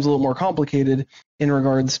that becomes a little more complicated in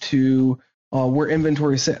regards to where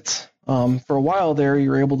inventory sits. For a while there,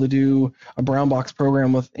 you were able to do a brown box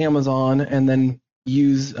program with Amazon and then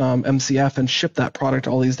use MCF and ship that product to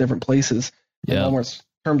all these different places. Yeah. Walmart's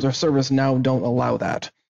terms of service now don't allow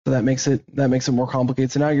that. So that makes it more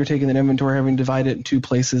complicated. So now you're taking that inventory, having to divide it in two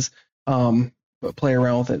places, but play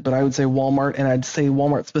around with it. But I would say Walmart, and I'd say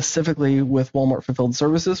Walmart specifically with Walmart fulfilled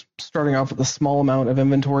services, starting off with a small amount of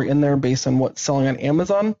inventory in there based on what's selling on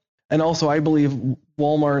Amazon. And also I believe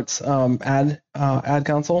Walmart's ad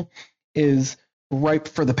console is ripe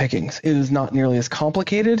for the pickings. It is not nearly as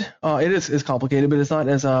complicated. It is complicated, but it's not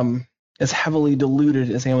as heavily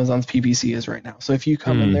diluted as Amazon's PPC is right now. So if you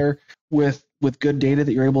come in there with good data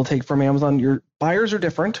that you're able to take from Amazon, your buyers are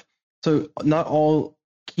different. So not all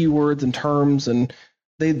keywords and terms and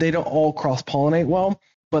they don't all cross-pollinate well,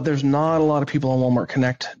 but there's not a lot of people on Walmart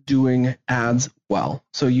Connect doing ads well.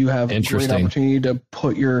 So you have a great opportunity to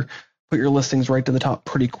put your listings right to the top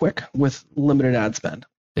pretty quick with limited ad spend.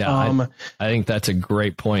 Yeah, I think that's a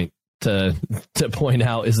great point to point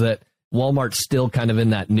out, is that Walmart's still kind of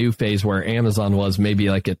in that new phase where Amazon was maybe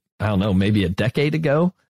like maybe a decade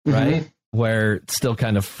ago, right? Where it's still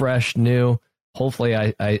kind of fresh, new.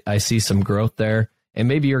 Hopefully I see some growth there. And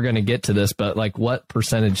maybe you're going to get to this, but like what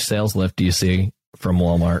percentage sales lift do you see from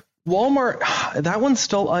Walmart? Walmart, that one's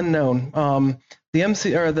still unknown. The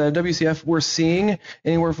WCF, we're seeing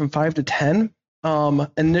anywhere from 5 to 10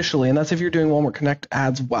 initially, and that's if you're doing Walmart Connect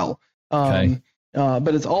ads well. Okay.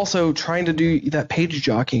 But it's also trying to do that page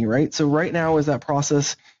jockeying, right? So right now is that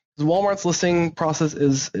process. Walmart's listing process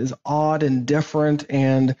is odd and different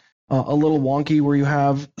and a little wonky, where you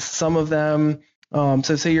have some of them.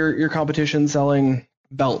 So say your competition selling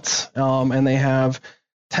belts, and they have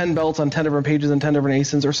 10 belts on 10 different pages and 10 different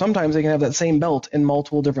ASINs, or sometimes they can have that same belt in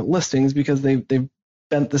multiple different listings because they've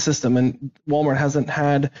bent the system, and Walmart hasn't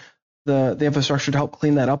had the infrastructure to help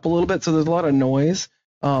clean that up a little bit. So there's a lot of noise.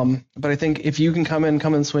 But I think if you can come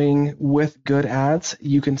and swing with good ads,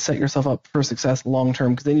 you can set yourself up for success long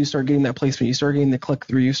term, because then you start getting that placement, you start getting the click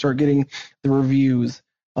through, you start getting the reviews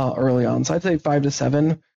early on. So I'd say 5 to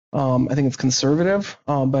 7. I think it's conservative,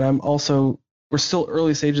 but we're still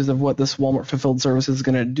early stages of what this Walmart fulfilled service is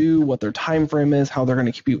going to do, what their time frame is, how they're going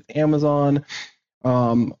to compete with Amazon.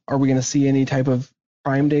 Are we going to see any type of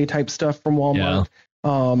Prime Day type stuff from Walmart?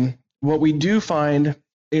 Yeah. What we do find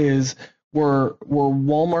is where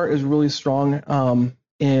Walmart is really strong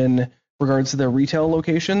in regards to their retail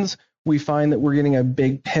locations, we find that we're getting a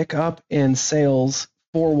big pickup in sales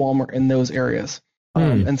for Walmart in those areas.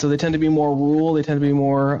 And so they tend to be more rural. They tend to be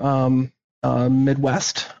more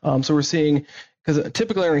Midwest. So we're seeing, because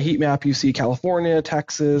typically on a heat map, you see California,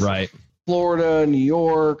 Texas, right, Florida, New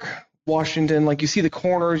York, Washington. Like you see the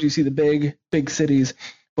corners, you see the big cities.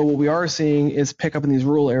 But what we are seeing is pickup in these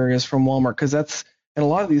rural areas from Walmart, because that's, in a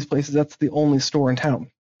lot of these places, that's the only store in town.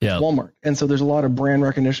 Yeah, Walmart. And so there's a lot of brand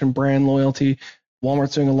recognition, brand loyalty.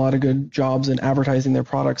 Walmart's doing a lot of good jobs in advertising their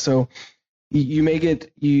products. So you may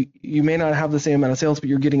not have the same amount of sales, but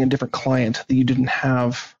you're getting a different client that you didn't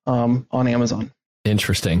have on Amazon.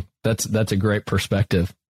 Interesting. That's a great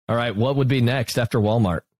perspective. All right, what would be next after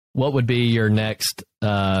Walmart? What would be your next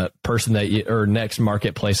next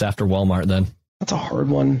marketplace after Walmart then? That's a hard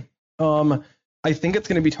one. I think it's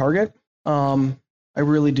going to be Target. I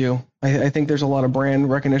really do. I think there's a lot of brand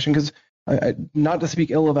recognition, because not to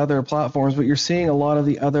speak ill of other platforms, but you're seeing a lot of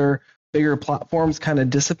the other bigger platforms kind of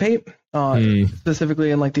dissipate,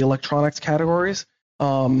 specifically in like the electronics categories.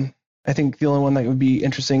 I think the only one that would be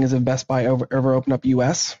interesting is if Best Buy ever opened up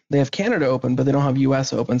US. They have Canada open, but they don't have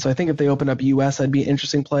US open. So I think if they open up US, that'd be an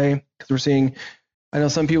interesting play, because we're seeing, I know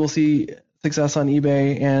some people see success on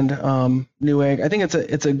eBay and Newegg. I think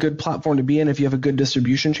it's a good platform to be in if you have a good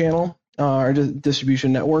distribution channel or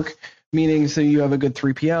distribution network, meaning so you have a good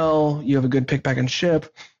 3PL, you have a good pick, pack, and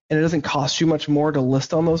ship, and it doesn't cost you much more to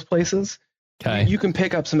list on those places. Okay. You can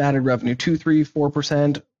pick up some added revenue, 2%, 3%,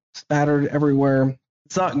 4% spattered everywhere.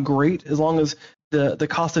 It's not great as long as the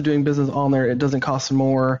cost of doing business on there, it doesn't cost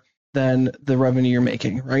more than the revenue you're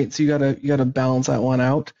making, right? So you gotta balance that one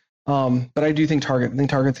out. But I do think Target's going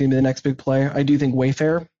to be the next big play. I do think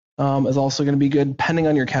Wayfair is also going to be good, depending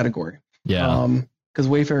on your category. Yeah. Because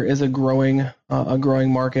Wayfair is a growing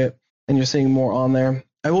market, and you're seeing more on there.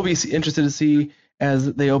 I will be interested to see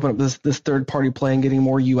as they open up this third party play and getting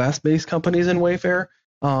more US based companies in Wayfair.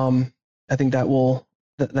 I think that will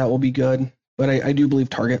be good. But I do believe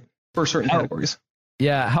Target for certain categories.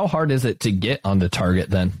 Yeah. How hard is it to get onto Target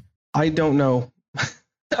then? I don't know.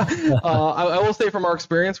 I will say from our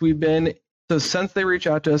experience, since they reached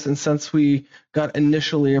out to us and since we got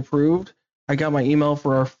initially approved, I got my email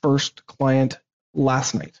for our first client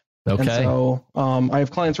last night. Okay. And so I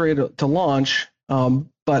have clients ready to launch,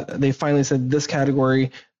 but they finally said this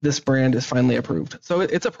category, this brand is finally approved. So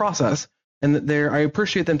it's a process, and I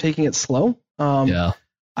appreciate them taking it slow. Yeah.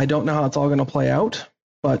 I don't know how it's all going to play out,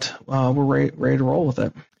 but we're ready to roll with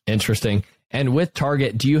it. Interesting. And with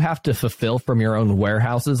Target, do you have to fulfill from your own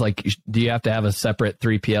warehouses? Like, do you have to have a separate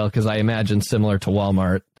 3PL? Because I imagine similar to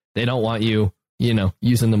Walmart, they don't want you,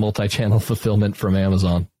 using the multi-channel fulfillment from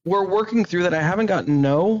Amazon. We're working through that. I haven't gotten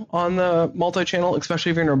no on the multi-channel,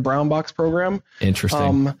 especially if you're in a brown box program.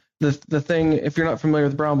 Interesting. The thing, if you're not familiar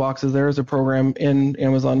with brown boxes, there is a program in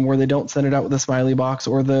Amazon where they don't send it out with a smiley box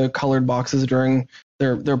or the colored boxes during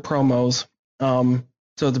their promos.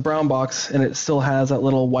 So it's a brown box, and it still has that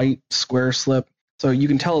little white square slip. So you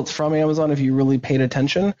can tell it's from Amazon if you really paid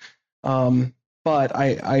attention. But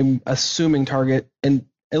I'm assuming Target, and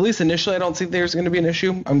at least initially, I don't think there's going to be an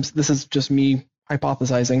issue. This is just me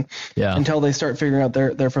hypothesizing. Yeah. Until they start figuring out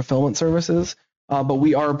their fulfillment services. But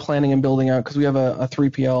we are planning and building out, because we have a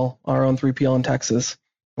 3PL, our own 3PL in Texas.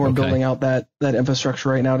 We're building out that infrastructure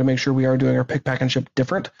right now to make sure we are doing our pick, pack, and ship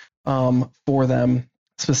different for them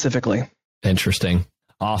specifically. Interesting.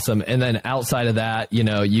 Awesome. And then outside of that,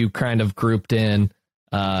 you kind of grouped in,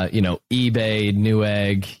 eBay,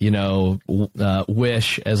 Newegg,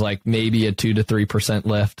 Wish as like maybe a 2 to 3%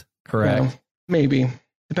 lift. Correct? Yeah, maybe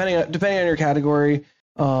depending on your category,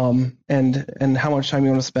 and how much time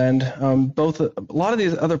you want to spend. A lot of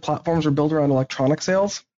these other platforms are built around electronic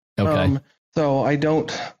sales. Okay. So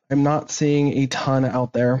I'm not seeing a ton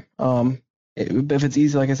out there. If it's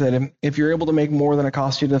easy, like I said, if you're able to make more than it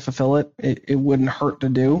costs you to fulfill it, it wouldn't hurt to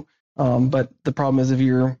do. But the problem is if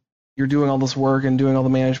you're doing all this work and doing all the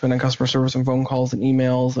management and customer service and phone calls and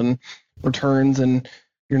emails and returns, and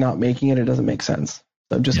you're not making it doesn't make sense.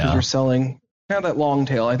 So just because you're selling kind of that long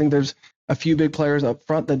tail, I think there's a few big players up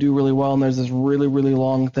front that do really well, and there's this really, really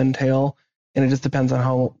long, thin tail. And it just depends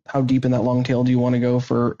on how deep in that long tail do you want to go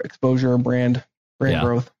for exposure or brand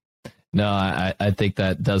growth. No, I think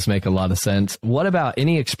that does make a lot of sense. What about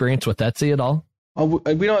any experience with Etsy at all?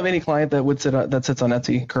 We don't have any client that sits on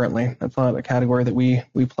Etsy currently. That's not a category that we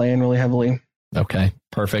play in really heavily. Okay,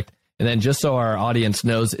 perfect. And then just so our audience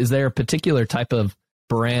knows, is there a particular type of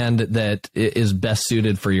brand that is best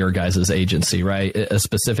suited for your guys' agency, right? A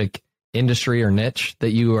specific industry or niche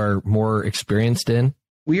that you are more experienced in?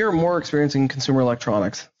 We are more experienced in consumer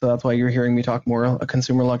electronics. So that's why you're hearing me talk more a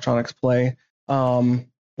consumer electronics play.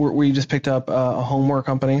 We just picked up a homeware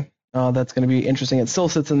company that's going to be interesting. It still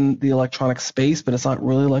sits in the electronic space, but it's not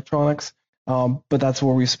really electronics. But that's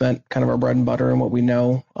where we spent kind of our bread and butter and what we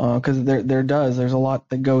know, because there's a lot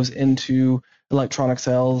that goes into electronic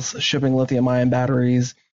sales, shipping lithium-ion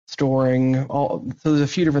batteries, storing. So there's a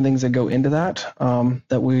few different things that go into that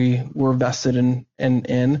that we were vested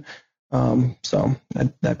in. So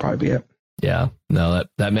that'd probably be it. Yeah, no,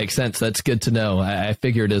 that makes sense. That's good to know. I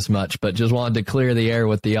figured as much, but just wanted to clear the air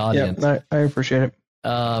with the audience. Yeah, I appreciate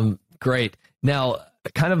it. Great. Now,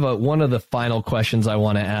 kind of one of the final questions I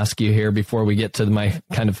want to ask you here before we get to my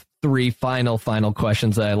kind of three final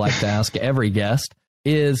questions that I like to ask every guest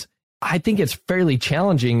is, I think it's fairly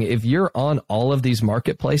challenging if you're on all of these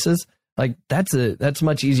marketplaces. Like that's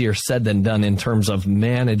much easier said than done in terms of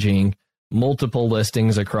managing multiple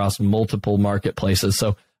listings across multiple marketplaces.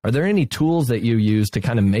 So are there any tools that you use to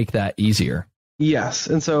kind of make that easier? Yes.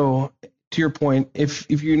 And so to your point, if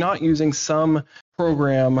you're not using some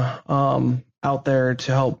program out there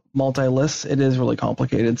to help multi-list, it is really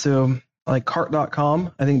complicated. So like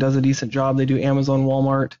cart.com, I think does a decent job. They do Amazon,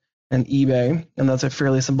 Walmart, and eBay, and that's a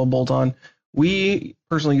fairly simple bolt-on. We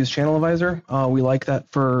personally use Channel Advisor. We like that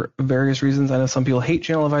for various reasons. I know some people hate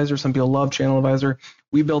Channel Advisor, some people love Channel Advisor.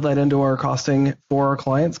 We build that into our costing for our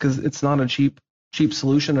clients because it's not a cheap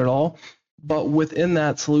solution at all. But within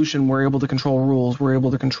that solution, we're able to control rules. We're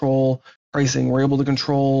able to control pricing. We're able to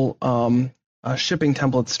control shipping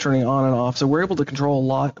templates turning on and off. So we're able to control a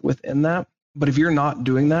lot within that. But if you're not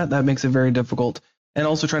doing that, that makes it very difficult. And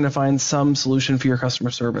also trying to find some solution for your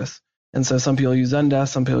customer service. And so some people use Zendesk,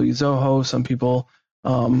 some people use Zoho, some people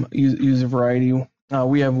use a variety.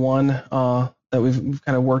 We have one that we've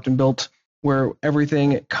kind of worked and built where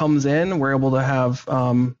everything comes in. We're able to have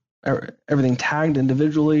everything tagged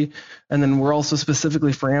individually. And then we're also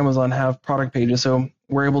specifically for Amazon have product pages. So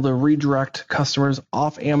we're able to redirect customers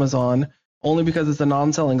off Amazon only because it's a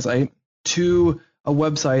non-selling site to a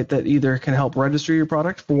website that either can help register your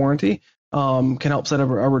product for warranty, can help set up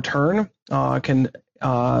a return, can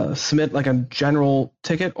submit like a general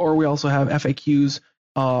ticket, or we also have FAQs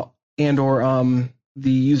and or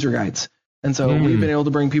the user guides. And so we've been able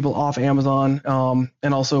to bring people off Amazon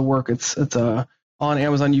and also work. It's on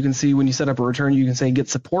Amazon. You can see when you set up a return, you can say get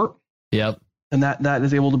support. Yep. And that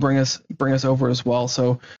is able to bring us over as well.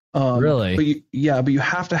 So really, but you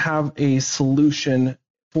have to have a solution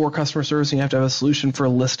for customer service, and you have to have a solution for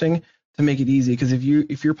listing to make it easy. Because if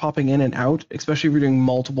you're popping in and out, especially if you're doing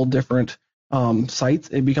multiple different sites,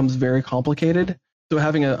 it becomes very complicated. So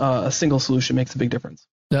having a single solution makes a big difference.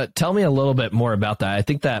 Tell me a little bit more about that. I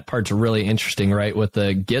think that part's really interesting, right? With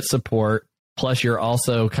the get support, plus you're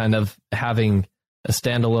also kind of having a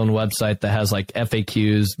standalone website that has like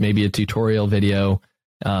FAQs, maybe a tutorial video,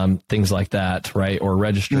 things like that, right? Or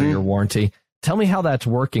register your warranty. Tell me how that's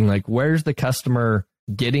working. Like, where's the customer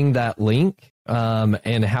getting that link,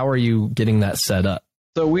 and how are you getting that set up?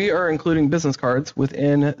 So we are including business cards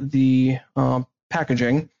within the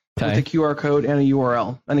packaging with a QR code and a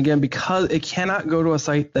URL. And again, because it cannot go to a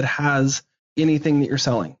site that has anything that you're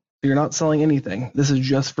selling. So you're not selling anything. This is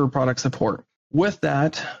just for product support. With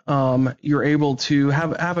that, you're able to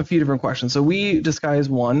have a few different questions. So we disguise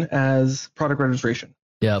one as product registration.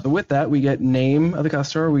 Yeah. So with that, we get name of the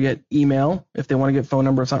customer, we get email. If they want to get phone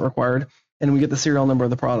number, it's not required. And we get the serial number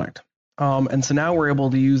of the product. And so now we're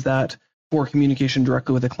able to use that for communication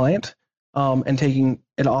directly with the client and taking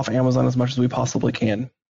it off Amazon as much as we possibly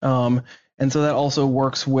can. And so that also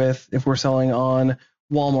works with if we're selling on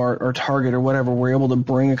Walmart or Target or whatever, we're able to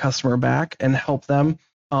bring a customer back and help them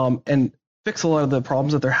and fix a lot of the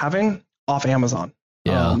problems that they're having off Amazon.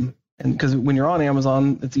 Yeah. And because when you're on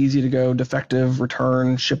Amazon, it's easy to go defective,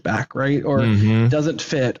 return, ship back, right? Or doesn't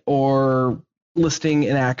fit, or listing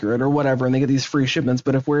inaccurate, or whatever, and they get these free shipments.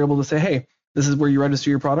 But if we're able to say, hey, this is where you register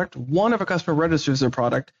your product, one, if a customer registers their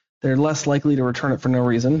product, they're less likely to return it for no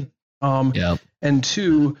reason. And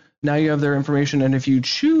two, now you have their information, and if you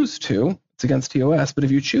choose to, it's against TOS, but if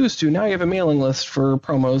you choose to, now you have a mailing list for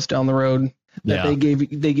promos down the road that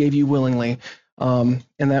they gave you willingly. And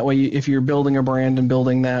that way, if you're building a brand and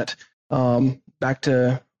building that, back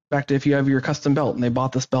to if you have your custom belt and they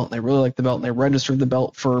bought this belt and they really like the belt and they registered the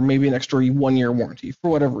belt for maybe an extra 1 year warranty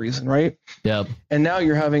for whatever reason, right? Yep. And now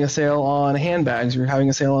you're having a sale on handbags, you're having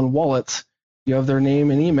a sale on wallets. You have their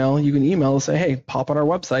name and email. You can email and say, hey, pop on our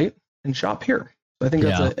website and shop here. So I think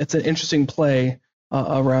it's an interesting play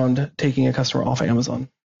around taking a customer off Amazon.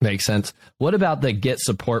 Makes sense. What about the get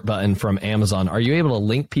support button from Amazon? Are you able to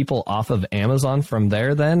link people off of Amazon from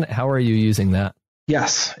there then? How are you using that?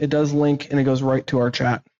 Yes, it does link and it goes right to our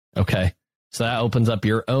chat. Okay. So that opens up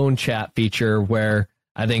your own chat feature where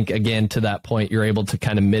I think, again, to that point, you're able to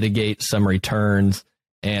kind of mitigate some returns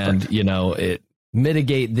and, it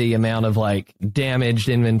mitigate the amount of like damaged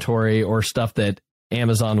inventory or stuff that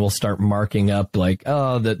Amazon will start marking up like,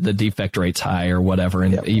 oh, the defect rate's high or whatever,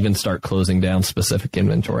 and even start closing down specific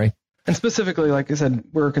inventory. And specifically, like I said,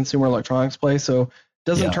 we're a consumer electronics place, so it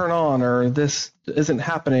doesn't turn on, or this isn't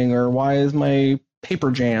happening, or why is my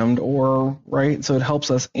paper jammed, or right? So it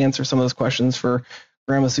helps us answer some of those questions for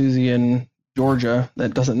Grandma Susie in Georgia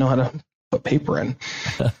that doesn't know how to put paper in.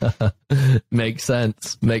 Makes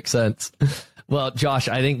sense. Well, Josh,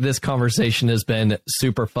 I think this conversation has been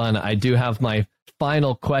super fun. I do have my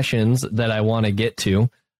final questions that I want to get to,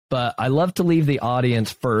 but I love to leave the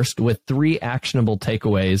audience first with 3 actionable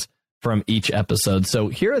takeaways from each episode. So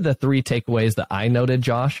here are the 3 takeaways that I noted,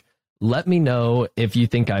 Josh. Let me know if you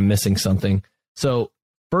think I'm missing something. So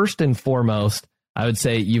first and foremost, I would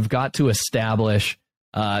say you've got to establish,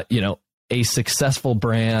 a successful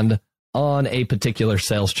brand on a particular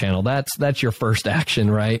sales channel. That's your first action,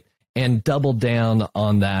 right? And double down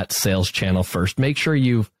on that sales channel first. Make sure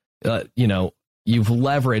you've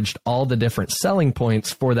leveraged all the different selling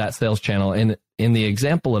points for that sales channel. And in the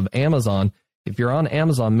example of Amazon, if you're on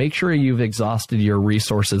Amazon, make sure you've exhausted your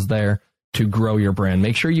resources there to grow your brand.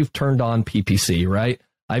 Make sure you've turned on PPC, right?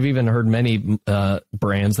 I've even heard many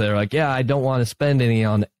brands that are like, yeah, I don't want to spend any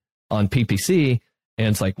on PPC. And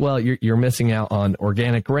it's like, well, you're missing out on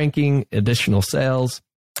organic ranking, additional sales,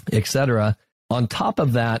 etc. On top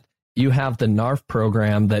of that, you have the NARF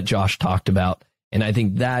program that Josh talked about. And I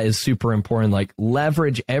think that is super important. Like,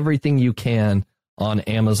 leverage everything you can on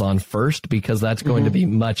Amazon first, because that's going to be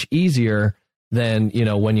much easier than,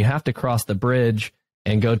 when you have to cross the bridge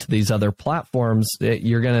and go to these other platforms,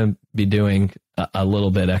 you're going to be doing a little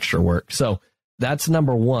bit extra work. So that's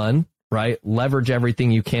number 1, right? Leverage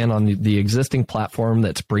everything you can on the existing platform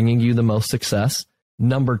that's bringing you the most success.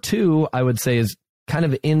 Number 2, I would say, is kind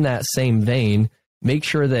of in that same vein. Make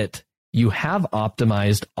sure that you have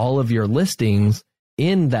optimized all of your listings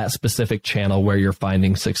in that specific channel where you're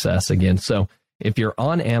finding success again. So if you're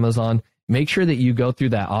on Amazon, make sure that you go through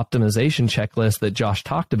that optimization checklist that Josh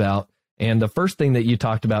talked about. And the first thing that you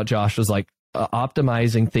talked about, Josh, was like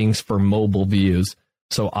optimizing things for mobile views.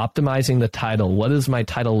 So optimizing the title. What does my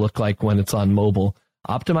title look like when it's on mobile?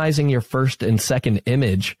 Optimizing your first and second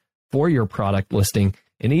image for your product listing,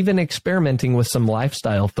 and even experimenting with some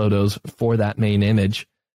lifestyle photos for that main image.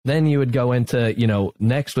 Then you would go into,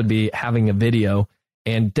 next would be having a video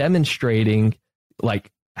and demonstrating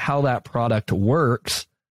like how that product works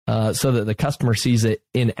so that the customer sees it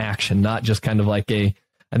in action, not just kind of like I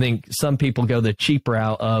think some people go the cheap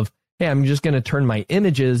route of, hey, I'm just going to turn my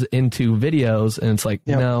images into videos. And it's like,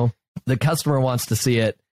 no, the customer wants to see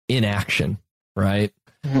it in action, right?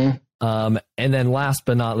 And then last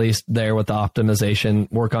but not least, there with the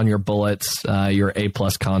optimization, work on your bullets, your A+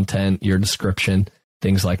 content, your description,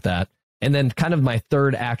 things like that. And then kind of my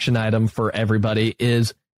third action item for everybody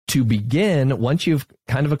is to begin, once you've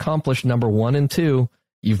kind of accomplished number 1 and 2,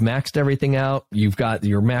 you've maxed everything out, you've got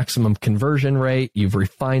your maximum conversion rate, you've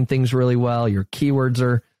refined things really well, your keywords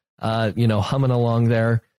are, humming along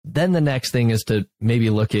there. Then the next thing is to maybe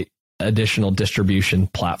look at additional distribution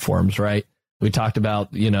platforms, right? We talked about,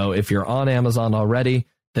 if you're on Amazon already,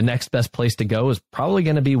 the next best place to go is probably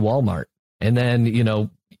going to be Walmart. And then,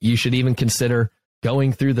 you should even consider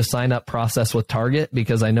going through the sign up process with Target,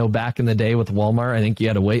 because I know back in the day with Walmart, I think you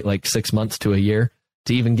had to wait like 6 months to a year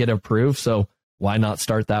to even get approved. So why not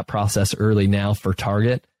start that process early now for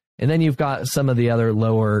Target? And then you've got some of the other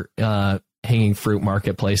lower hanging fruit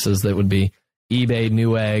marketplaces that would be eBay,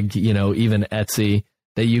 Newegg, even Etsy,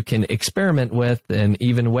 that you can experiment with, and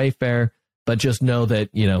even Wayfair. But just know that,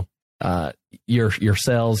 your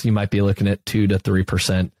sales, you might be looking at 2 to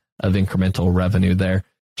 3% of incremental revenue there.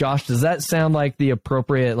 Josh, does that sound like the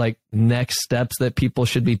appropriate next steps that people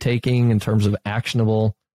should be taking in terms of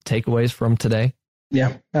actionable takeaways from today?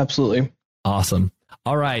 Yeah, absolutely. Awesome.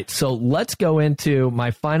 All right. So let's go into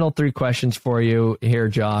my final 3 questions for you here,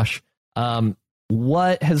 Josh.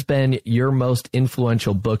 what has been your most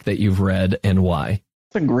influential book that you've read and why?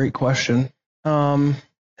 That's a great question.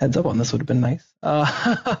 Heads up on this would have been nice.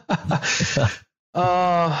 I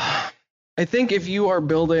think if you are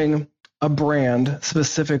building a brand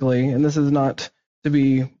specifically, and this is not to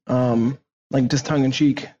be like just tongue in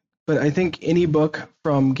cheek, but I think any book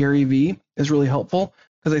from Gary Vee is really helpful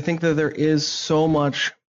because I think that there is so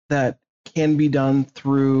much that can be done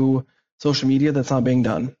through social media that's not being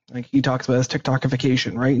done. Like he talks about his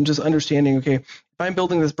TikTokification, right? And just understanding, okay, if I'm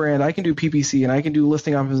building this brand, I can do PPC and I can do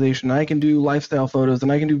listing optimization, and I can do lifestyle photos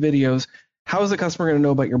and I can do videos. How is the customer going to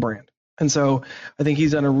know about your brand? And so I think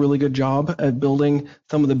he's done a really good job at building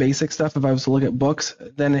some of the basic stuff. If I was to look at books,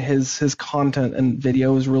 then his content and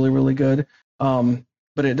video is really, really good.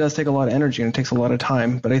 But it does take a lot of energy and it takes a lot of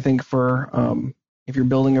time. But I think for if you're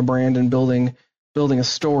building a brand and building a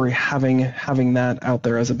story, having that out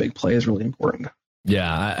there as a big play is really important.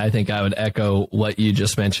 Yeah, I think I would echo what you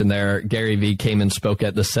just mentioned there. Gary Vee came and spoke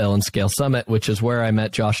at the Sell and Scale Summit, which is where I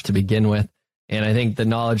met Josh to begin with. And I think the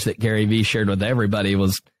knowledge that Gary Vee shared with everybody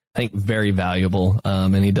was, I think, very valuable.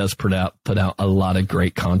 And he does put out a lot of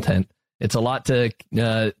great content. It's a lot to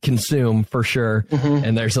consume for sure. Mm-hmm.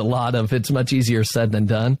 And there's a lot of, it's much easier said than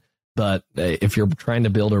done. But if you're trying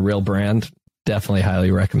to build a real brand, definitely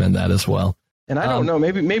highly recommend that as well. And I don't know,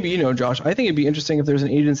 maybe you know, Josh, I think it'd be interesting if there's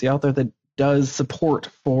an agency out there that does support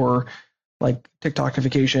for like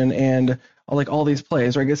TikTokification and like all these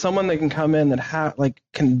plays, right? Get someone that can come in that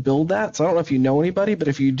can build that. So I don't know if you know anybody, but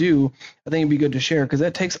if you do, I think it'd be good to share because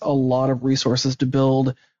that takes a lot of resources to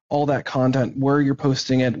build all that content, where you're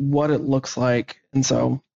posting it, what it looks like. And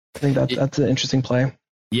so I think that's an interesting play.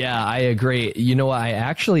 Yeah, I agree. You know, I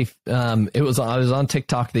actually, I was on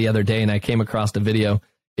TikTok the other day and I came across a video.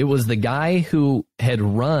 It was the guy who had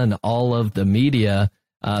run all of the media,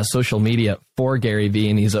 social media for Gary Vee,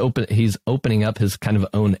 and he's opening up his kind of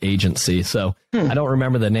own agency. So I don't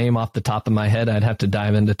remember the name off the top of my head. I'd have to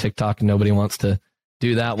dive into TikTok, and nobody wants to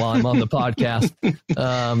do that while I'm on the podcast.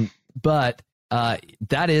 But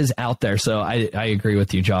that is out there. So I agree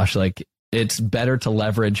with you, Josh. Like, it's better to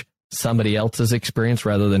leverage somebody else's experience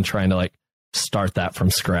rather than trying to like start that from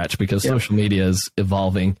scratch, because social media is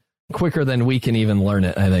evolving quicker than we can even learn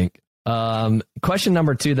it, I think. Question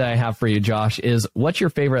number 2 that I have for you, Josh, is what's your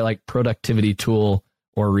favorite like productivity tool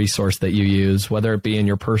or resource that you use, whether it be in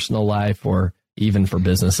your personal life or even for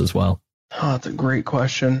business as well? Oh, that's a great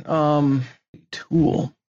question.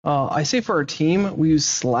 Tool. I say for our team, we use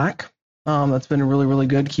Slack. That's been really, really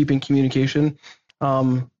good keeping communication.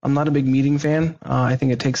 I'm not a big meeting fan. I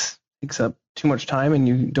think it takes up too much time and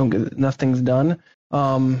you don't get enough things done.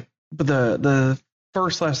 But the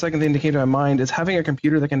first/second thing that came to my mind is having a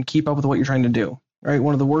computer that can keep up with what you're trying to do, right?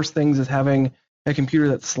 One of the worst things is having a computer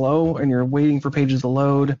that's slow and you're waiting for pages to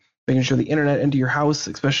load, making sure the internet into your house,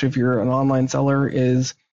 especially if you're an online seller,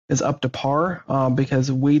 is up to par, because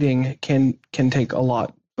waiting can take a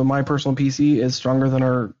lot. But my personal PC is stronger than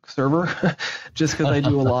our server just because I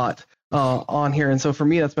do a lot on here. And so for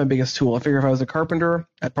me, that's my biggest tool. I figure if I was a carpenter,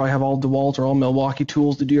 I'd probably have all DeWalt or all Milwaukee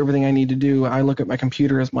tools to do everything I need to do. I look at my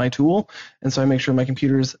computer as my tool. And so I make sure my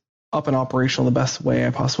computer is up and operational the best way I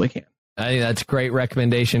possibly can. I think that's a great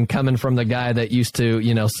recommendation coming from the guy that used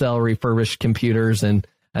to, sell refurbished computers. And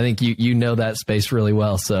I think you know that space really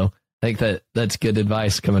well. So I think that's good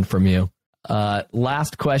advice coming from you.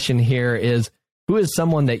 Last question here is, who is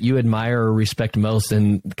someone that you admire or respect most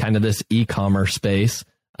in kind of this e-commerce space?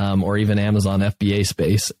 Or even Amazon FBA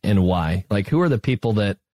space, and why? Like, who are the people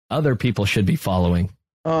that other people should be following?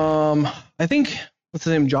 I think, what's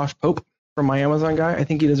his name? Josh Pope from my Amazon guy. I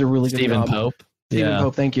think he does a really good job. Stephen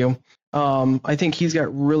Pope, thank you. I think he's got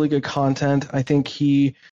really good content. I think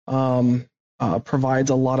he provides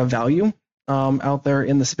a lot of value out there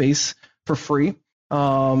in the space for free.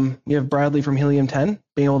 You have Bradley from Helium 10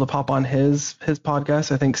 being able to pop on his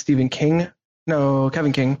podcast. I think Kevin King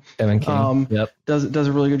does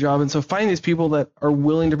a really good job. And so finding these people that are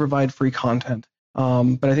willing to provide free content.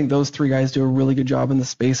 But I think those 3 guys do a really good job in the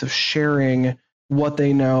space of sharing what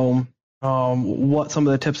they know, what some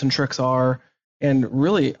of the tips and tricks are, and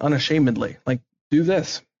really unashamedly, like, do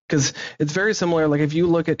this. Because it's very similar. Like, if you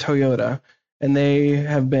look at Toyota, and they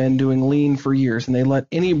have been doing lean for years, and they let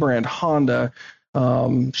any brand, Honda,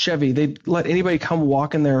 Chevy, they let anybody come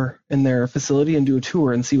walk in their facility and do a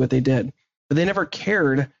tour and see what they did. But they never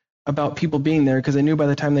cared about people being there because they knew by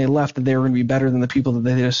the time they left that they were going to be better than the people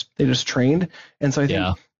that they just trained. And so I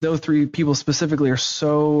think those 3 people specifically are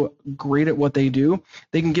so great at what they do.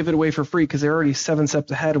 They can give it away for free because they're already 7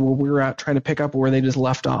 steps ahead of where we're at, trying to pick up where they just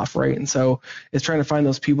left off, right? And so it's trying to find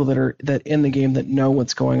those people that in the game that know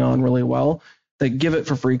what's going on really well, that give it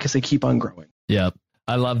for free because they keep on growing. Yep.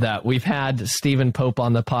 I love that. We've had Stephen Pope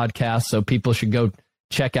on the podcast, so people should go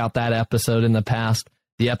check out that episode in the past.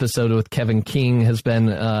 The episode with Kevin King has been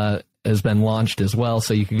launched as well,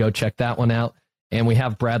 so you can go check that one out. And we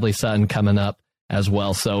have Bradley Sutton coming up as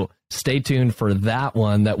well, so stay tuned for that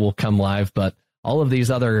one that will come live. But all of these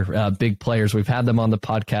other big players, we've had them on the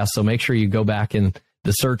podcast, so make sure you go back in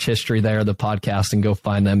the search history there, the podcast, and go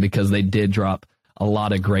find them, because they did drop a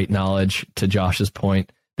lot of great knowledge. To Josh's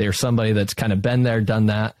point, they're somebody that's kind of been there, done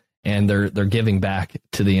that, and they're giving back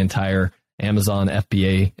to the entire Amazon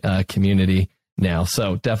FBA community now.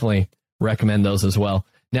 So definitely recommend those as well.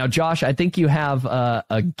 Now, Josh, I think you have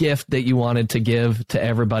a gift that you wanted to give to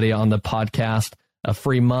everybody on the podcast, a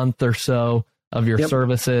free month or so of your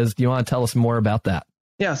services. Do you want to tell us more about that?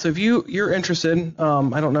 Yeah. So if you're interested,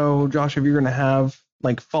 I don't know, Josh, if you're going to have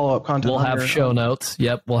like follow-up content. We'll have show notes.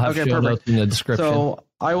 Yep. We'll have show notes in the description. So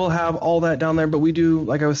I will have all that down there, but we do,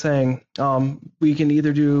 like I was saying, we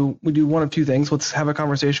do one of two things. Let's have a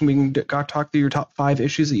conversation. We can talk through your top 5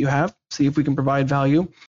 issues that you have, see if we can provide value.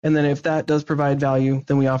 And then if that does provide value,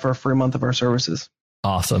 then we offer a free month of our services.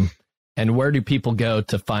 Awesome. And where do people go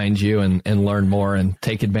to find you and learn more and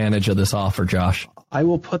take advantage of this offer, Josh? I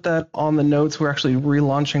will put that on the notes. We're actually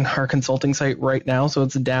relaunching our consulting site right now, so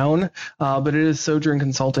it's down, but it is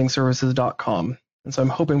sojournconsultingservices.com. And so I'm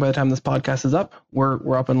hoping by the time this podcast is up,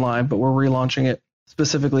 we're up and live, but we're relaunching it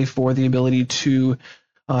specifically for the ability to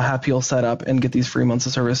have people set up and get these free months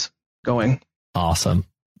of service going. Awesome.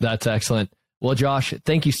 That's excellent. Well, Josh,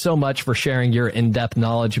 thank you so much for sharing your in-depth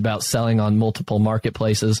knowledge about selling on multiple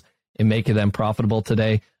marketplaces and making them profitable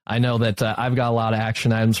today. I know that I've got a lot of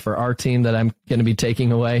action items for our team that I'm going to be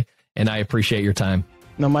taking away, and I appreciate your time.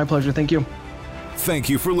 No, my pleasure. Thank you. Thank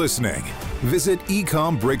you for listening. Visit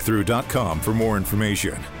ecombreakthrough.com for more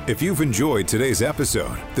information. If you've enjoyed today's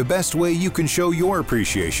episode, the best way you can show your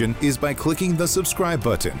appreciation is by clicking the subscribe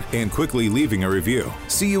button and quickly leaving a review.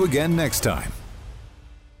 See you again next time.